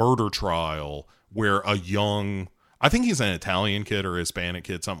there's a murder trial where I think he's an Italian kid or Hispanic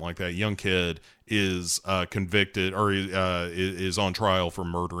kid, something like that, young kid is convicted or is on trial for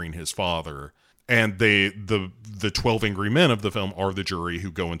murdering his father. And the 12 Angry Men of the film are the jury who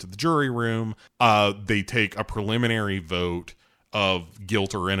go into the jury room. They take a preliminary vote of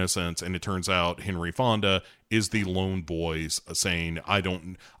guilt or innocence, and it turns out Henry Fonda is the lone voice saying,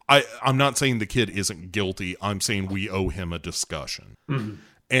 I'm not saying the kid isn't guilty. I'm saying we owe him a discussion.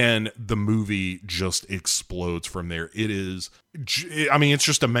 And the movie just explodes from there. It's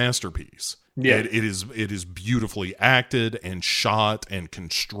just a masterpiece. Yeah, it is beautifully acted and shot and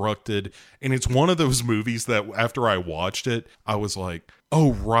constructed, and it's one of those movies that after I watched it, I was like,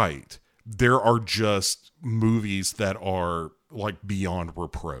 "Oh right, there are just movies that are like beyond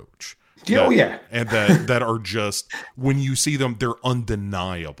reproach." And that are just, when you see them, they're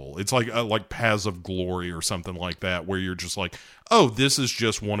undeniable. It's like Paths of Glory or something like that, where you're just like, oh, this is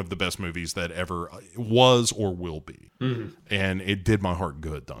just one of the best movies that ever was or will be, and it did my heart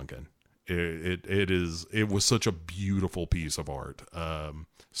good, Duncan. It was such a beautiful piece of art.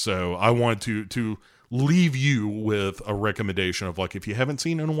 So I wanted to leave you with a recommendation of, like, if you haven't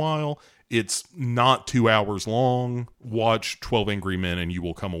seen it in a while, it's not 2 hours long. Watch 12 Angry Men and you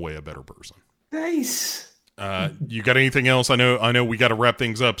will come away a better person. Nice. You got anything else? I know we got to wrap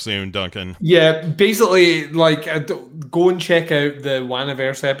things up soon, Duncan. Yeah, basically, like, go and check out the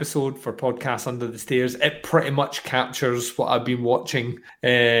Waniverse episode for Podcast Under the Stairs. It pretty much captures what I've been watching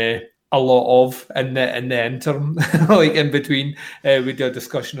a lot of in the interim, like in between. We do a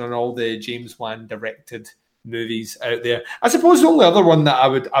discussion on all the James Wan directed movies out there. I suppose the only other one that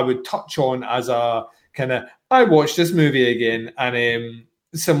I would touch on as a kind of, I watched this movie again, and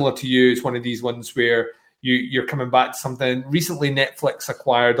similar to you, it's one of these ones where you're coming back to something. Recently, Netflix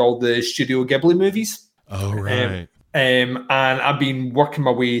acquired all the Studio Ghibli movies. Oh, right. and I've been working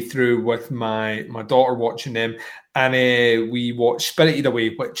my way through with my daughter watching them, and we watched Spirited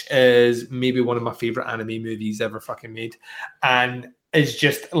Away, which is maybe one of my favorite anime movies ever fucking made, and it's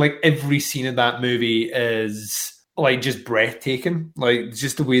just like every scene of that movie is like just breathtaking, like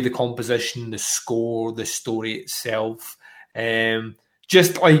just the way the composition, the score, the story itself,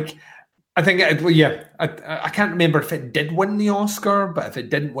 just like. I think, I can't remember if it did win the Oscar, but if it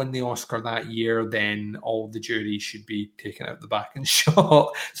didn't win the Oscar that year, then all the jury should be taken out the back and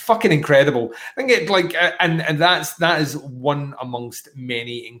shot. It's fucking incredible. I think and that is one amongst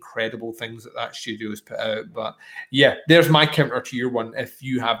many incredible things that studio has put out. But yeah, there's my counter to your one. If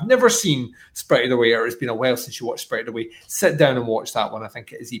you have never seen Spirited Away, or it's been a while since you watched Spirited Away, sit down and watch that one. I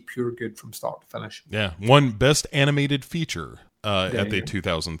think it is a pure good from start to finish. Yeah, one best animated feature. At the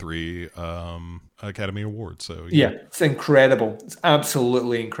 2003 Academy Awards. So yeah, it's incredible. It's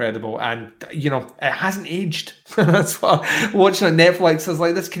absolutely incredible, and it hasn't aged. That's what watching on Netflix is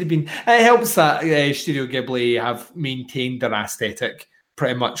like. This could have been. It helps that Studio Ghibli have maintained their aesthetic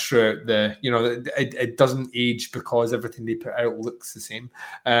pretty much throughout the. It doesn't age because everything they put out looks the same.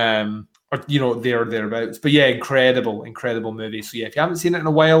 Or thereabouts. But yeah, incredible movie. So yeah, if you haven't seen it in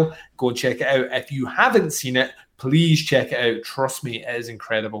a while, go and check it out. If you haven't seen it, please check it out. Trust me, it is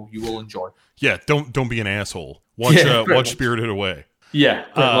incredible. You will enjoy. Yeah, don't be an asshole. Watch Spirited Away. Yeah,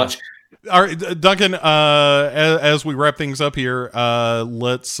 pretty much. All right, Duncan. As we wrap things up here,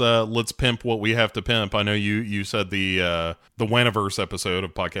 let's pimp what we have to pimp. I know you said the Waniverse episode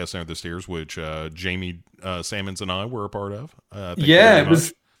of Podcasting Under the Stairs, which Jamie Sammons and I were a part of.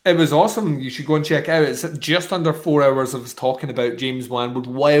 It was awesome. You should go and check it out. It's just under 4 hours of us talking about James Wan with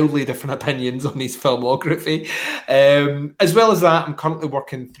wildly different opinions on his filmography. As well as that, I'm currently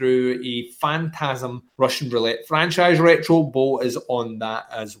working through a Phantasm Russian Roulette franchise retro. Bo is on that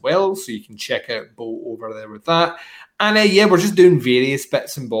as well, so you can check out Bo over there with that. And we're just doing various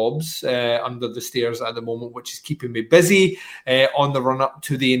bits and bobs under the stairs at the moment, which is keeping me busy on the run-up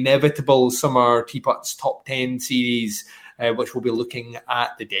to the inevitable Summer Teapots Top 10 series, which will be looking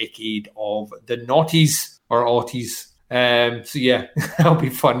at the decade of the noughties or aughties. So yeah, it'll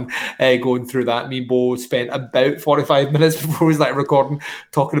be fun going through that. Me and Bo spent about 45 minutes before we started recording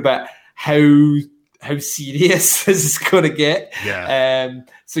talking about how serious this is going to get. Yeah.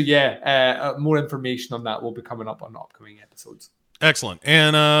 So yeah, more information on that will be coming up on upcoming episodes. Excellent.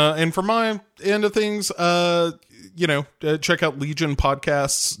 And for my end of things, check out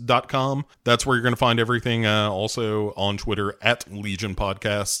legionpodcasts.com. That's where you're going to find everything. Also on Twitter at Legion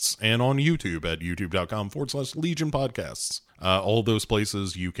Podcasts, and on YouTube at youtube.com/Legion Podcasts. All those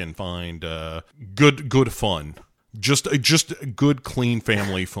places you can find good fun. Just good, clean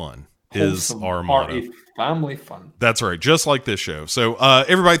family fun is our motto. Family fun. That's right, just like this show. So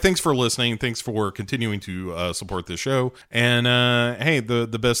everybody, thanks for listening. Thanks for continuing to support this show. And hey,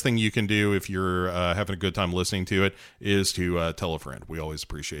 the best thing you can do if you're having a good time listening to it is to tell a friend. We always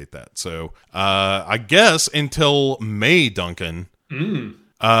appreciate that. So I guess until May, Duncan,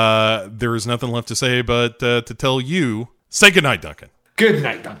 there is nothing left to say but to tell you, say goodnight, Duncan. Good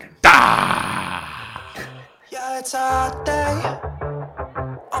night, Duncan. Yeah, it's a hot day.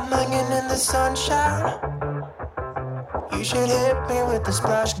 I'm hanging in the sunshine. You should hit me with the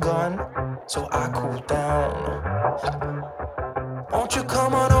splash gun so I cool down. Won't you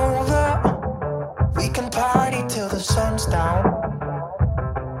come on over? We can party till the sun's down.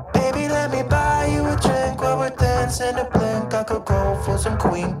 Baby, let me buy you a drink while we're dancing a blink. I could go for some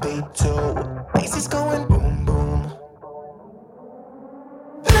Queen Bee too. Bass is going boom boom.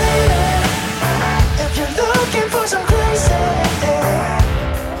 Baby, if you're looking for some crazy,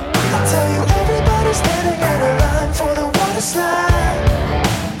 I'll tell you everybody's standing in a line for the water slide.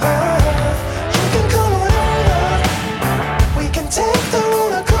 You can come on over. We can take the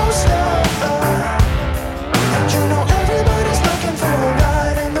roller coaster. And you know everybody's looking for a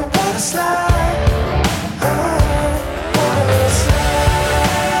ride in the water slide. Water slide.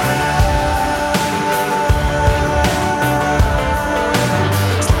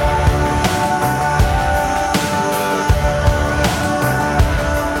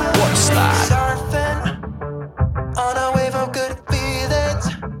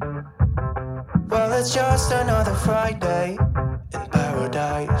 It's just another Friday in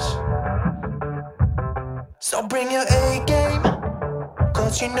paradise. So bring your A game,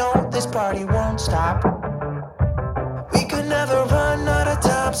 cause you know this party won't stop. We could never run out of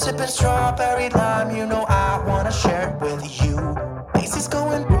time, sipping strawberry lime. You know I wanna share it with you. Bass is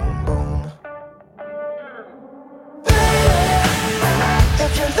going boom boom. Baby,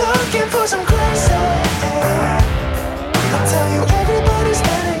 if you're looking for some crazy, I'll tell you everybody's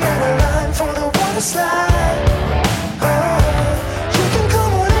standing in a line for the water slide.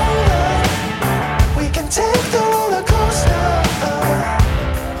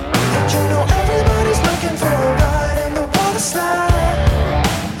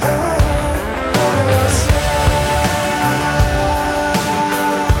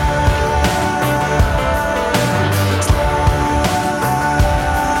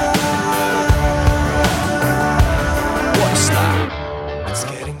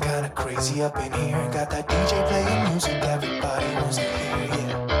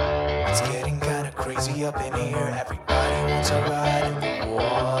 party up in here. Everybody wants to ride in the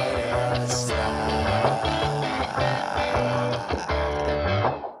water slide.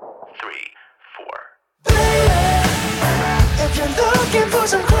 3, 4. Baby, if you're looking for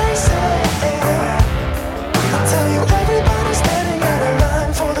some crazy,